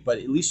living, but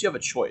at least you have a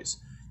choice.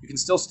 You can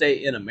still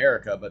stay in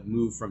America, but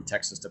move from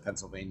Texas to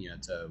Pennsylvania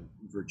to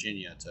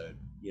Virginia to,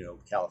 you know,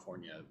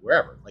 California,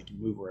 wherever. Like you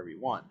move wherever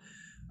you want.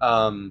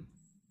 The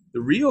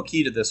real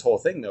key to this whole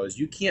thing, though, is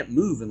you can't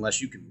move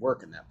unless you can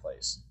work in that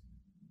place.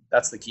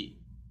 That's the key,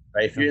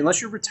 right?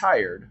 Unless you're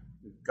retired,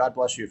 God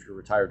bless you if you're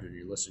retired and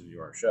you're listening to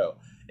our show.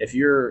 If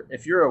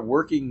you're a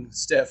working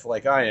stiff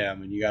like I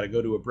am, and you got to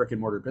go to a brick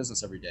and mortar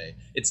business every day,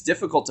 it's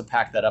difficult to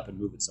pack that up and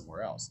move it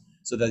somewhere else.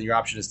 So then your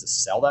option is to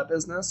sell that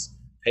business,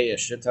 pay a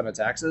shit ton of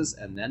taxes,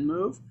 and then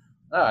move.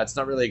 It's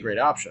not really a great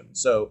option.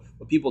 So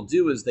what people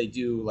do is they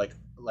do like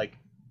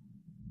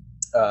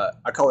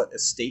I call it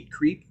estate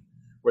creep,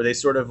 where they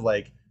sort of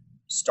like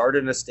start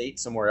an estate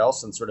somewhere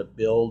else and sort of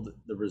build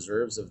the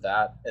reserves of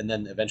that, and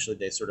then eventually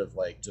they sort of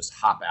like just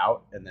hop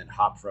out and then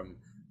hop from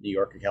New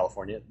York or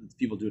California.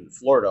 People do it in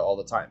Florida all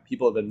the time.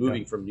 People have been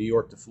moving from New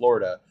York to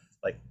Florida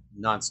like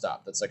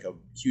nonstop. That's like a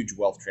huge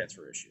wealth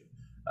transfer issue.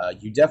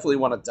 You definitely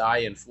want to die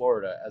in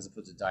Florida as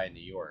opposed to die in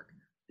New York.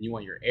 And you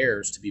want your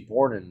heirs to be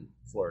born in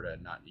Florida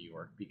and not New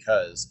York,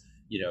 because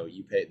you know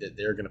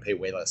they're going to pay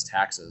way less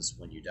taxes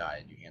when you die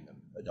and you hand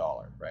them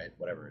 $1, right?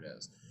 Whatever it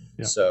is.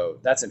 Yeah. So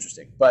that's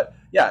interesting. But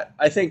yeah,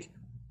 I think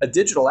a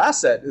digital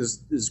asset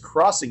is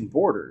crossing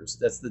borders.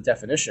 That's the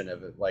definition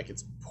of it. Like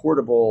it's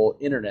portable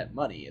internet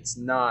money. It's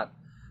not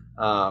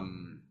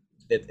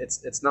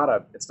it's not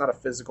a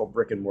physical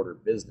brick and mortar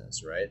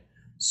business, right?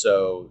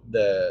 So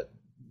the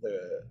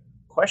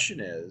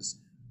question is,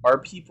 are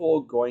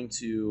people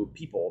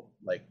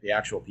like the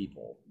actual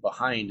people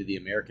behind the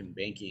American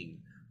Banking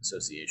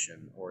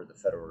Association or the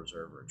Federal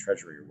Reserve or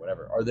Treasury or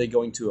whatever, are they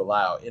going to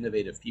allow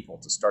innovative people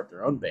to start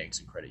their own banks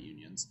and credit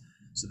unions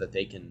so that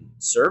they can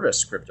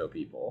service crypto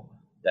people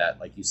that,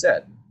 like you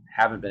said,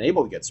 haven't been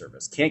able to get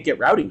service, can't get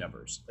routing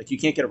numbers? Like you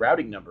can't get a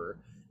routing number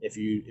if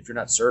you're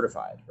not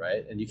certified,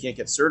 right? And you can't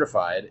get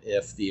certified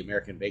if the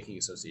American Banking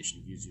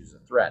Association views you as a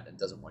threat and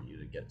doesn't want you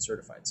to get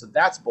certified. So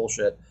that's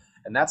bullshit.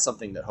 And that's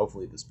something that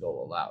hopefully this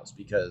bill allows,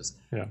 because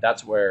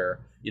that's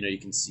where, you know, you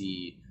can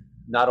see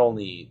not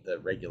only the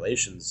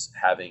regulations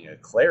having a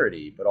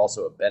clarity, but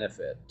also a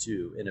benefit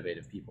to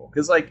innovative people.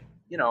 Because, like,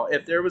 you know,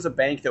 if there was a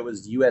bank that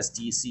was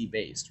USDC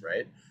based,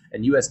 right,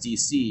 and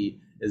USDC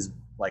is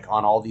like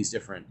on all these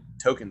different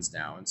tokens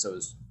now, and so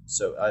is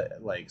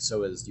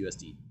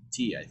USDT,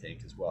 I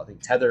think, as well. I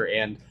think Tether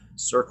and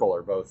Circle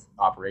are both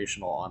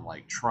operational on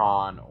like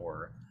Tron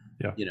or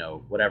you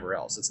know, whatever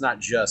else. It's not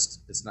just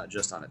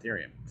on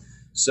Ethereum.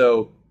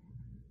 So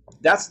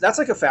that's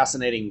like a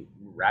fascinating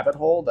rabbit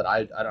hole that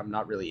I'm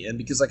not really in,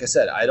 because like I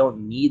said, I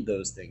don't need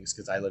those things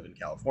because I live in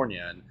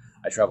California and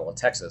I travel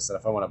to Texas, and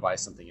if I want to buy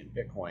something in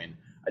Bitcoin,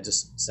 I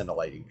just send a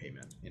Lightning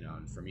payment, you know,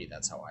 and for me,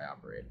 that's how I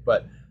operate.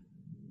 But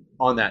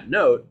on that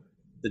note,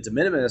 the de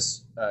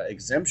minimis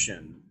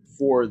exemption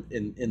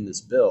in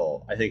this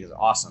bill, I think is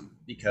awesome,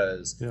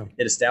 because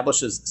it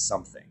establishes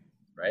something,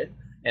 right?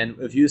 And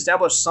if you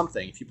establish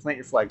something, if you plant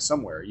your flag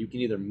somewhere, you can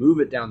either move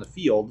it down the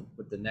field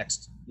with the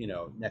next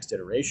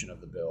iteration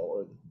of the bill,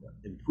 or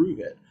improve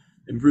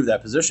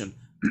that position,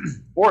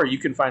 or you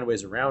can find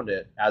ways around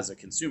it as a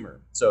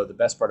consumer. So the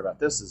best part about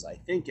this is, I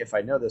think if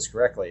I know this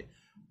correctly,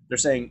 they're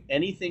saying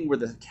anything where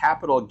the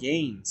capital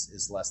gains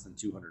is less than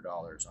 $200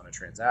 on a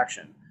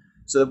transaction.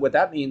 So what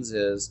that means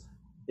is,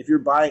 if you're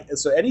buying,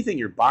 so anything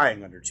you're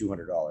buying under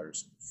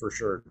 $200, for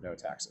sure, no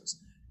taxes.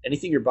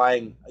 Anything you're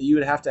buying, you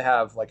would have to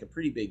have like a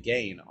pretty big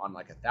gain on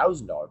like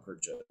 $1,000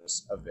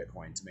 purchase of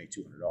Bitcoin to make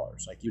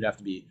 $200. Like you'd have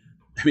to be,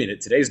 I mean, at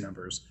today's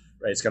numbers,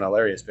 right? It's kind of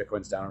hilarious.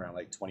 Bitcoin's down around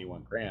like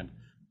 21 grand.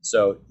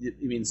 So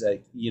it means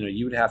that,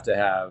 you would have to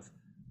have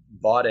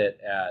bought it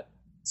at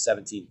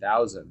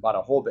 17,000, bought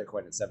a whole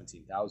Bitcoin at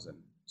 17,000,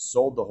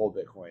 sold the whole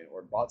Bitcoin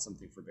or bought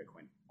something for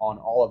Bitcoin on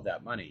all of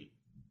that money,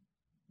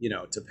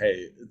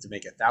 to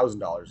make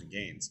 $1,000 in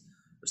gains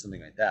or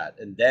something like that.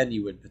 And then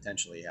you would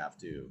potentially have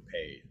to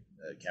pay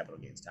capital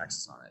gains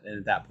taxes on it. And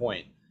at that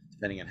point,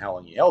 depending on how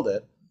long you held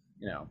it,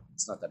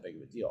 it's not that big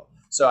of a deal.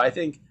 So I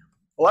think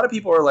a lot of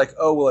people are like,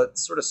 oh, well, it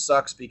sort of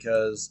sucks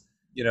because,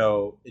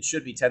 it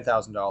should be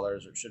 $10,000 or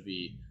it should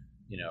be,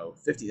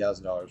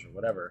 $50,000 or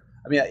whatever.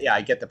 I mean, yeah,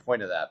 I get the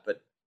point of that,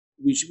 but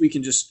we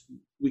can just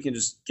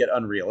get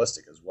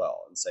unrealistic as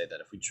well and say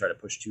that if we try to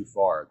push too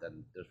far,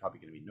 then there's probably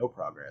going to be no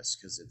progress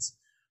because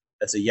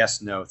that's a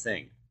yes/no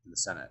thing in the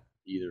Senate.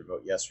 You either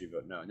vote yes or you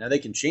vote no. Now they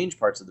can change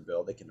parts of the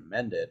bill, they can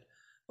amend it,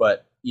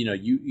 but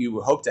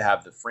you hope to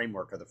have the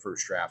framework of the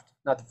first draft,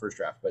 not the first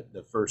draft, but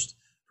the first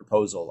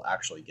proposal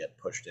actually get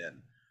pushed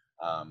in.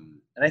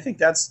 And I think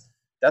that's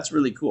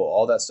really cool.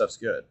 All that stuff's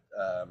good.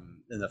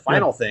 And the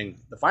final thing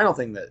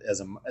that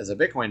as a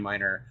Bitcoin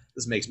miner,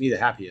 this makes me the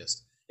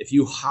happiest. If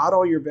you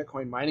HODL your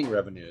Bitcoin mining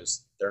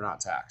revenues, they're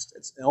not taxed.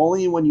 It's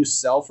only when you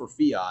sell for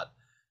fiat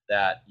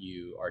that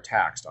you are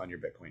taxed on your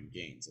Bitcoin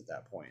gains at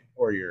that point,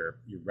 or your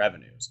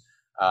revenues.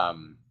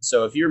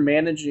 So if you're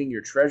managing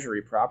your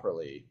treasury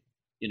properly,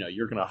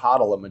 you're going to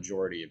HODL a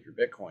majority of your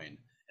Bitcoin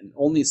and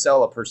only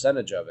sell a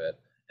percentage of it.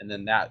 And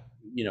then that,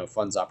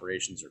 funds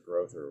operations or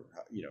growth or,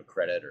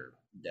 credit or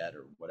debt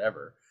or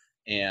whatever.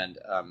 And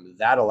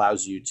that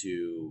allows you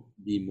to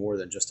be more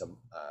than just a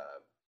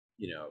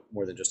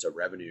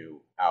revenue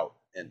out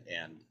and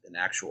an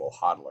actual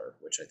hodler,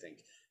 which I think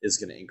is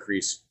going to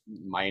increase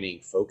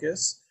mining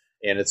focus,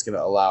 and it's going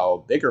to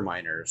allow bigger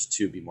miners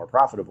to be more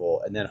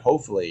profitable. And then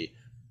hopefully,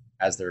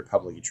 as they're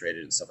publicly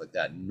traded and stuff like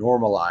that,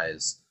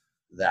 normalize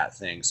that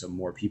thing so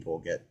more people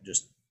get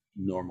just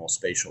normal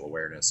spatial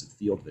awareness and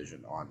field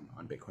vision on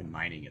Bitcoin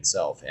mining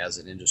itself as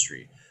an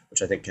industry,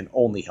 which I think can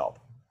only help.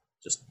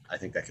 I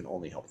think that can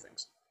only help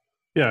things.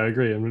 Yeah, I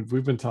agree. I mean,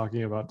 we've been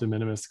talking about de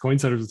minimis.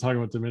 Coinsiders are talking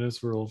about de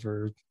minimis rule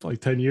for like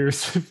 10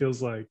 years, it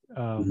feels like.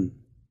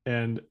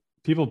 And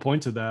people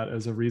point to that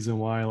as a reason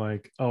why,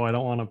 like, oh, I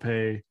don't want to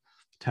pay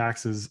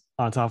taxes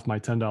on top of my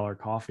 $10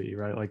 coffee,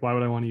 right? Like, why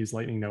would I want to use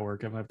Lightning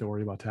Network if I have to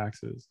worry about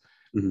taxes?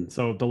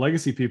 So the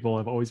legacy people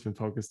have always been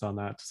focused on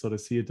that. So to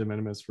see a de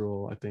minimis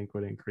rule, I think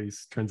would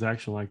increase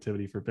transactional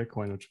activity for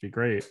Bitcoin, which would be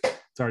great.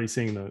 It's already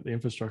seeing the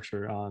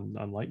infrastructure on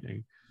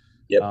Lightning.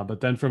 Yep. But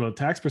then from a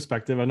tax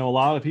perspective, I know a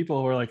lot of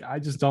people who are like, I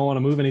just don't want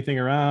to move anything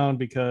around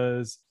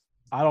because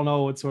I don't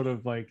know what sort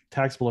of like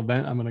taxable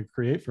event I'm going to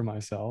create for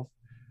myself.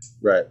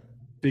 Right.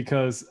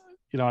 Because,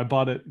 I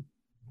bought it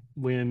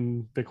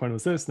when Bitcoin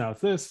was this, now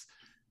it's this,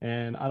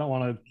 and I don't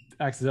want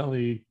to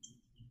accidentally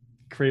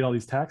create all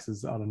these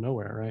taxes out of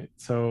nowhere, right?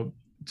 So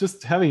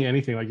just having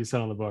anything like you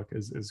said on the book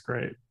is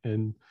great.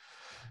 And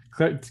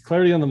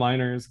clarity on the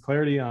miners,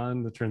 clarity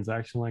on the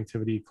transactional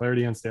activity,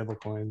 clarity on stable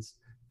coins.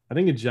 I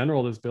think in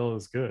general, this bill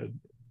is good.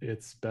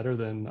 It's better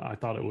than I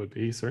thought it would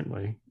be,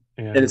 certainly.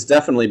 And it's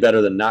definitely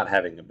better than not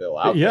having a bill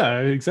out. Yeah,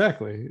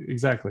 exactly.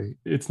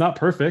 It's not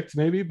perfect,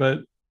 maybe, but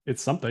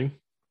it's something,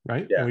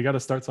 right? Yeah. And we got to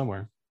start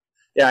somewhere.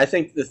 Yeah, I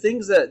think the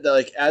things that,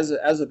 like, as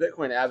a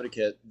Bitcoin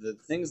advocate, the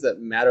things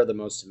that matter the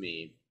most to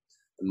me,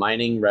 the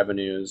mining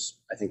revenues,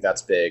 I think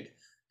that's big.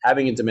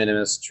 Having a de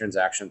minimis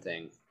transaction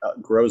thing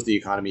grows the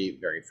economy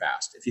very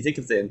fast. If you think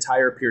of the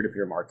entire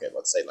peer-to-peer market,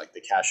 let's say like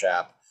the Cash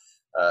App,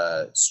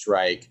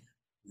 Strike,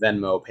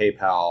 Venmo,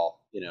 PayPal,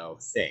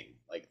 thing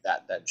like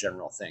that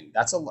general thing.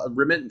 That's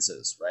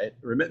remittances, right?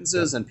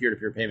 Remittances and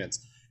peer-to-peer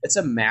payments. It's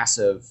a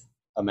massive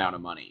amount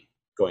of money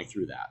going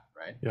through that,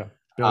 right?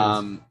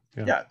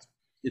 Yeah.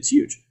 It's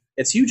huge.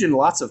 It's huge in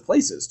lots of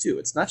places too.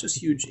 It's not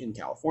just huge in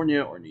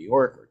California or New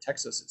York or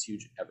Texas. It's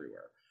huge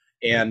everywhere.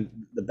 And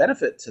the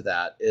benefit to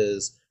that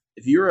is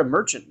if you're a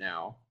merchant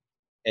now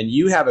and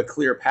you have a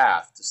clear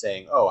path to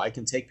saying, oh, I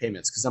can take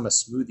payments because I'm a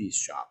smoothies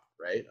shop,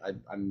 right?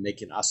 I'm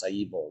making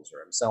acai bowls,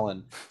 or I'm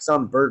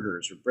selling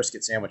burgers or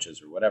brisket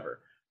sandwiches or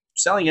whatever.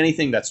 Selling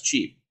anything that's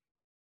cheap.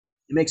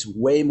 It makes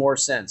way more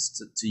sense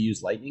to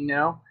use Lightning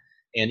now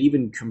and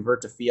even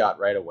convert to fiat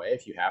right away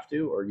if you have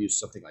to, or use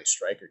something like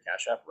Strike or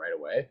Cash App right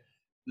away,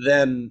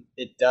 than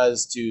it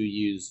does to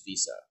use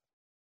Visa.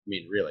 I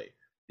mean, really,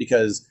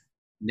 because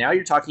now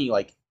you're talking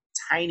like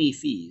tiny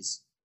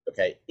fees,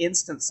 okay,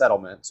 instant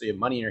settlement, so you have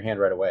money in your hand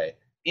right away,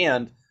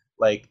 and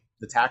like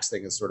the tax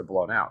thing is sort of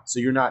blown out. So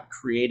you're not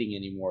creating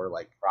any more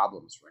like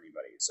problems for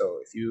anybody. So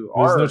if you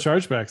There's no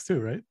chargebacks too,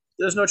 right?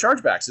 There's no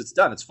chargebacks. It's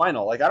done. It's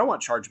final. Like I don't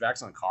want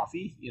chargebacks on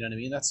coffee. You know what I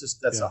mean?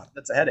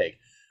 That's a headache.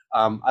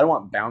 I don't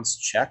want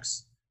bounced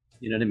checks.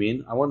 You know what I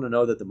mean? I want to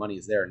know that the money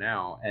is there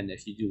now. And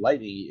if you do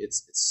Lightning,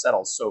 it's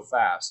settled so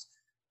fast.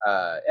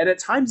 And at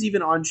times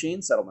even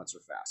on-chain settlements are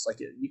fast. Like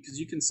because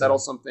you can settle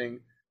something.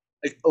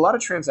 Like a lot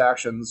of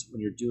transactions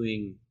when you're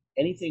doing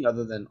anything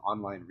other than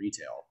online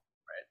retail,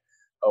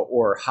 right?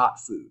 Or hot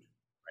food,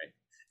 right?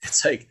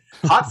 It's like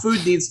hot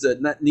food needs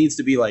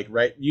to be like,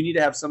 right? You need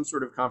to have some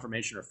sort of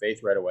confirmation or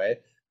faith right away.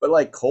 But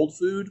like cold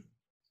food,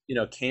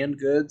 canned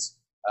goods,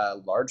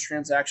 large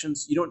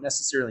transactions, you don't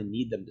necessarily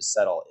need them to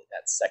settle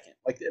that second.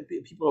 Like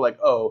people are like,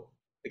 oh,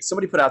 like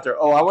somebody put out there,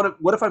 oh,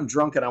 what if I'm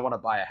drunk and I want to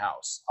buy a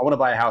house? I want to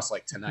buy a house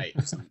like tonight.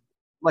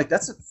 Like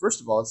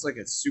first of all, it's like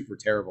a super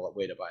terrible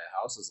way to buy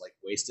a house. It's like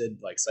wasted,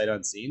 like sight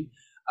unseen.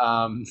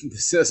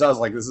 So I was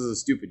like, this is a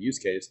stupid use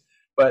case.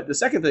 But the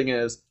second thing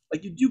is,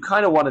 like, you do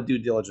kind of want to due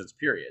diligence,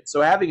 period.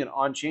 So having an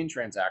on-chain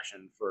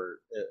transaction for,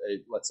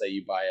 let's say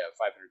you buy a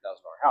 $500,000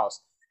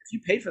 house, if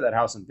you pay for that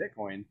house in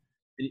Bitcoin,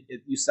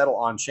 you settle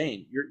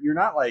on-chain, you're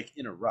not like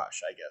in a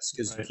rush, I guess,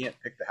 because you can't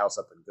pick the house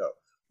up and go.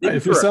 Right,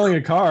 if you're selling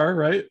a car,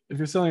 right? If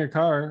you're selling a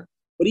car.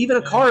 But even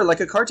a car, like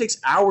a car takes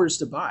hours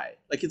to buy.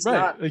 Like it's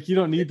not like you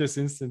don't need this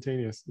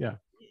instantaneous. Yeah.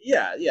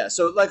 Yeah.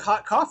 So like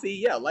hot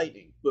coffee,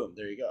 lightning, boom,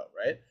 there you go,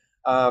 right?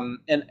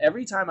 And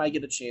every time I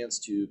get a chance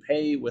to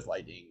pay with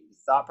Lightning, the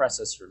thought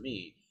process for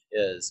me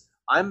is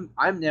I'm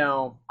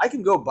now, I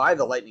can go buy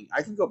the Lightning.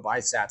 I can go buy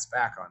Sats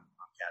back on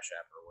Cash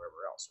App or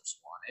wherever else, or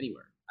Swan,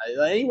 anywhere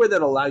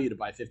that'll allow you to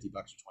buy $50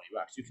 or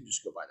 $20. You can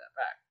just go buy that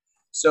back.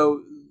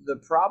 So the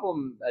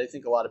problem I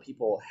think a lot of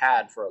people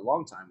had for a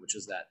long time, which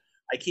is that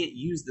I can't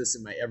use this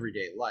in my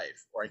everyday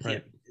life, or I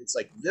can't, right. It's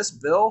like this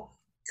bill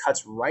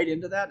cuts right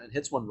into that and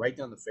hits one right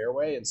down the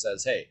fairway and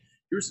says, hey,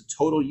 here's a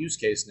total use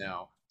case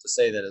now to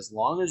say that as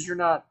long as you're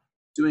not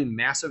doing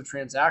massive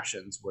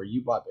transactions where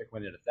you bought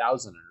Bitcoin at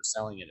 1,000 and are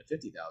selling it at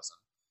 50,000,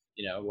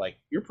 like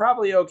you're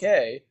probably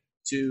okay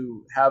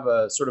to have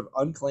a sort of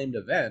unclaimed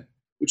event,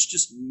 which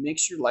just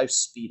makes your life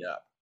speed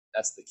up.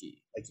 That's the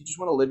key. Like you just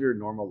want to live your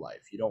normal life.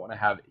 You don't want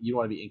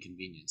to be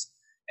inconvenienced.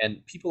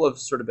 And people have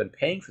sort of been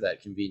paying for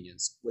that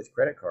convenience with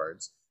credit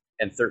cards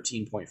and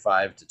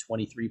 13.5 to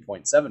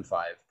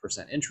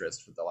 23.75%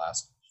 interest for the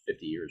last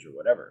 50 years or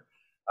whatever.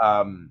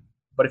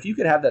 But if you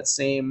could have that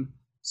same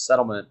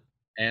settlement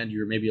and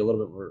you're maybe a little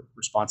bit more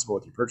responsible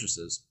with your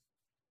purchases,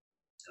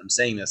 I'm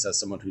saying this as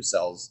someone who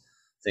sells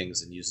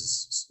things and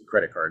uses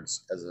credit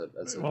cards as a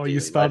well, you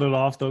spouted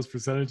off those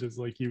percentages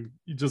like you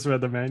just read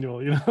the manual.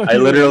 I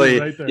literally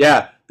right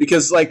there.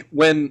 Because like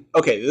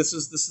this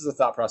is a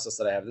thought process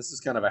that I have. This is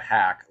kind of a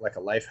hack, like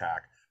a life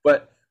hack.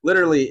 But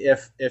literally,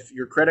 if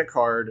your credit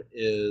card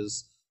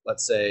is,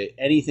 let's say,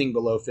 anything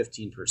below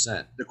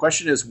 15%, the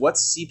question is,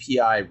 what's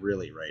CPI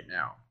really right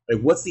now?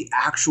 Like what's the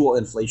actual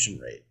inflation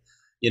rate?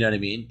 You know what I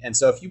mean? And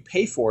so if you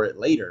pay for it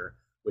later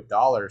with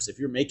dollars, if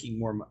you're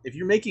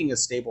making a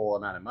stable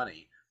amount of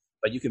money,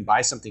 but you can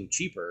buy something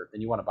cheaper,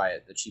 then you want to buy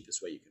it the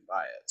cheapest way you can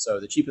buy it. So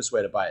the cheapest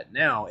way to buy it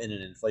now in an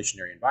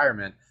inflationary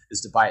environment is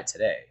to buy it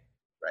today,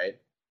 right?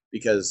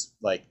 Because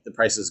like the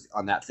prices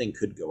on that thing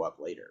could go up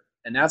later.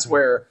 And that's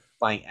where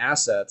buying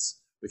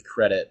assets with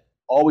credit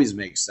always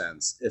makes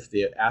sense if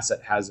the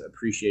asset has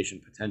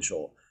appreciation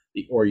potential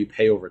or you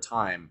pay over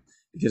time,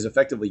 because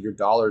effectively your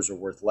dollars are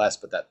worth less,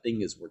 but that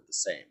thing is worth the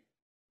same,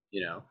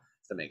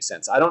 if that makes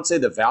sense. I don't say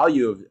the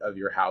value of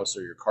your house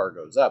or your car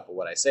goes up, but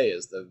what I say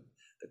is the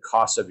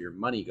cost of your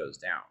money goes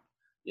down,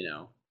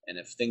 and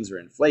if things are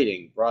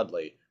inflating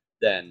broadly,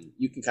 then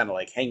you can kind of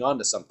like hang on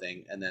to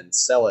something and then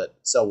sell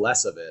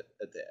less of it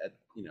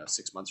at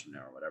 6 months from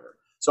now or whatever.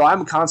 So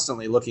I'm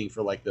constantly looking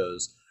for like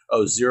those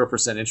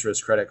 0%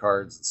 interest credit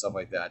cards and stuff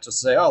like that, just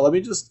to say, let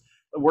me just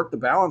work the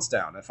balance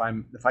down. If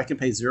I can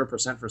pay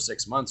 0% for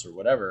 6 months or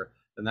whatever,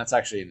 then that's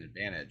actually an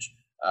advantage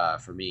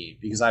for me,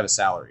 because I have a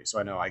salary, so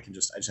I know I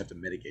just have to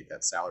mitigate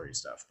that salary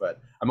stuff.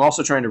 But I'm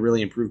also trying to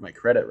really improve my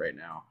credit right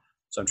now.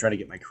 So I'm trying to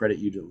get my credit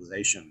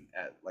utilization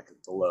at like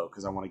the low,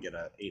 because I want to get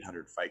a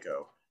 800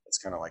 FICO. That's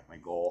kind of like my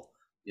goal,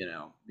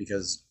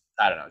 because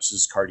I don't know, it's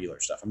just car dealer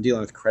stuff. I'm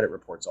dealing with credit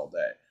reports all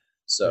day.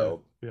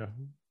 So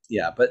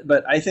yeah.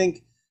 But I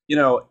think,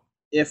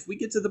 if we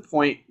get to the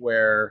point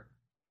where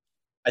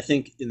I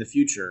think in the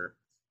future,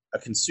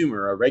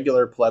 a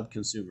regular pleb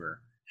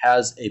consumer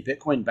has a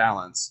Bitcoin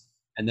balance,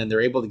 and then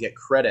they're able to get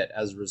credit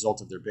as a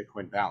result of their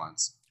Bitcoin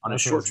balance on a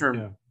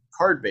short-term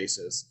card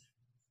basis,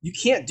 you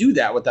can't do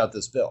that without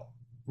this bill.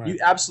 Right. You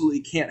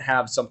absolutely can't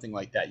have something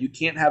like that. You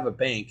can't have a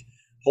bank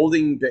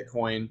holding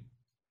Bitcoin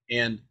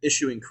and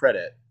issuing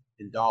credit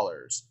in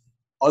dollars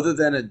other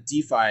than a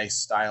DeFi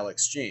style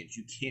exchange.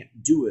 You can't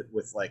do it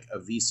with like a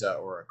Visa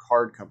or a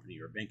card company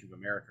or Bank of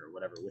America or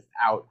whatever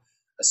without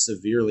a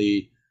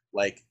severely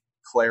like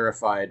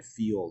clarified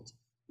field,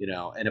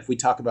 and if we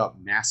talk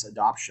about mass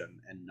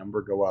adoption and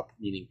number go up,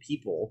 meaning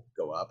people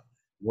go up,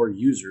 more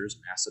users,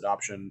 mass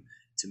adoption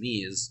to me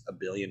is 1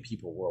 billion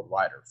people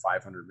worldwide or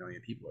 500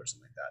 million people or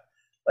something like that.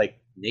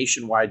 Like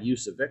nationwide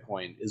use of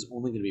Bitcoin is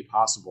only going to be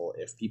possible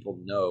if people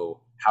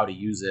know how to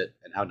use it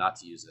and how not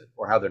to use it,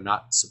 or how they're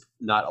not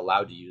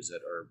allowed to use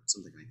it or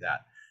something like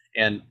that.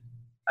 And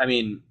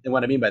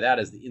what I mean by that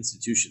is the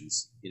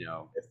institutions,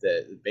 if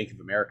the Bank of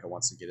America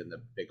wants to get in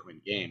the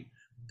Bitcoin game,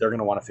 they're going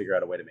to want to figure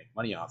out a way to make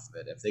money off of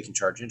it. If they can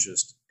charge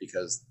interest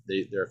because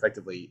they're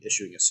effectively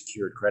issuing a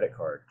secured credit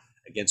card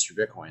against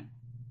your Bitcoin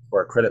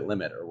or a credit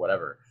limit or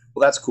whatever,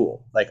 well, that's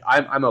cool. Like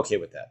I'm okay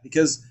with that,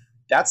 because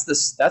that's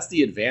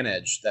the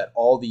advantage that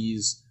all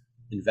these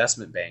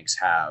investment banks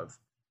have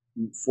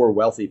for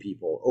wealthy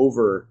people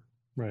over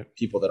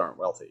people that aren't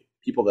wealthy.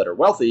 people that are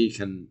wealthy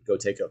can go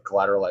take a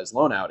collateralized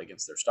loan out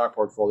against their stock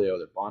portfolio,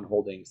 their bond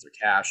holdings, their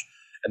cash,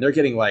 and they're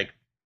getting like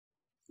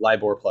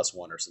LIBOR plus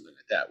 1 or something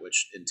like that,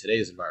 which in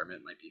today's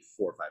environment might be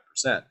 4 or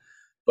 5%.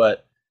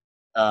 But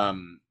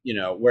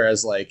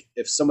whereas like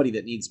if somebody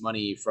that needs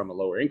money from a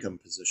lower income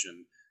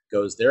position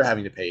goes, they're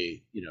having to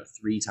pay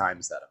 3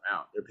 times that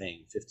amount. They're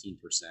paying 15%,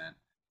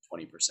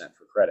 20%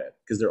 for credit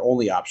because their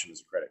only option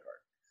is a credit card.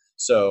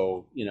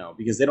 So,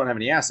 because they don't have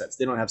any assets,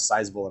 they don't have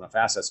sizable enough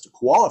assets to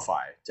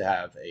qualify to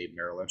have a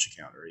Merrill Lynch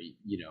account or a,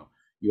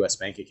 US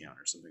bank account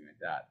or something like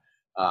that.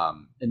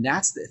 And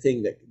that's the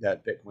thing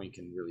that Bitcoin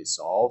can really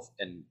solve.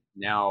 And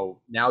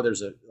now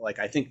there's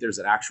I think there's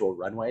an actual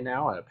runway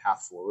now and a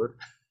path forward.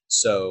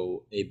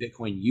 So a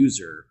Bitcoin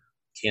user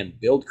can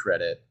build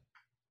credit,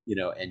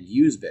 and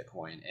use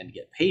Bitcoin and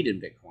get paid in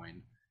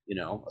Bitcoin.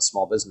 A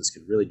small business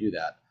can really do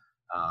that.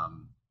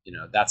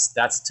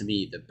 That's to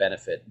me the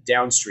benefit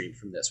downstream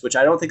from this, which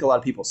I don't think a lot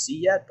of people see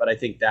yet, but I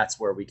think that's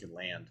where we can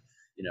land,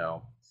 in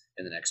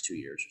the next 2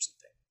 years or something.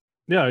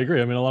 Yeah, I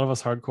agree. I mean, a lot of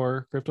us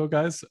hardcore crypto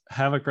guys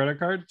have a credit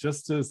card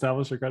just to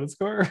establish a credit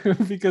score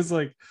because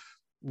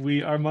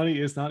our money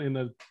is not in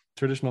the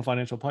traditional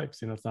financial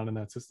pipes. It's not in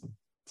that system.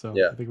 So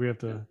yeah. I think we have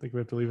to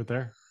leave it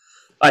there.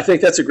 I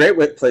think that's a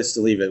great place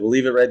to leave it. We'll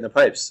leave it right in the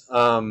pipes.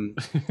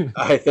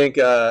 I think,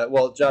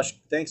 Josh,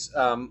 thanks.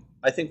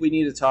 I think we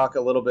need to talk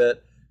a little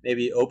bit,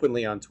 maybe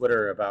openly on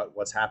Twitter about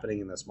what's happening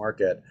in this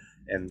market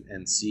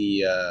and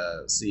see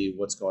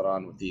what's going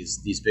on with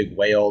these big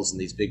whales and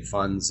these big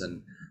funds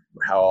and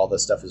how all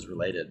this stuff is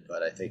related.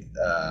 But I think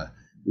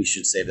we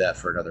should save that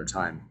for another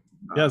time.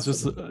 Yeah, it's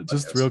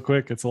just real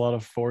quick. It's a lot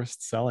of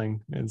forced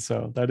selling, and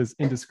so that is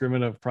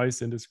indiscriminate of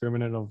price,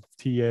 indiscriminate of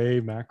TA,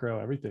 macro,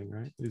 everything.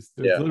 Right? There's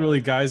literally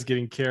guys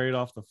getting carried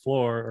off the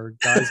floor, or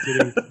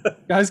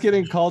guys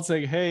getting called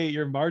saying, "Hey,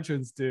 your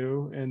margin's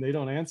due," and they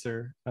don't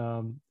answer.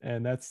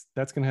 And that's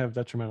going to have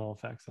detrimental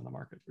effects on the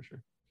market for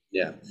sure.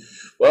 Yeah.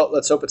 Well,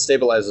 let's hope it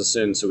stabilizes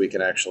soon so we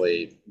can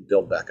actually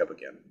build back up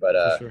again. But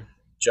for sure.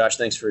 Josh,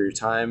 thanks for your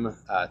time.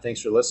 Thanks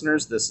for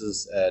listeners. This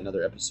is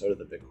another episode of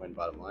the Bitcoin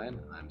Bottom Line.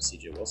 I'm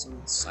CJ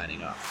Wilson,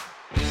 signing off.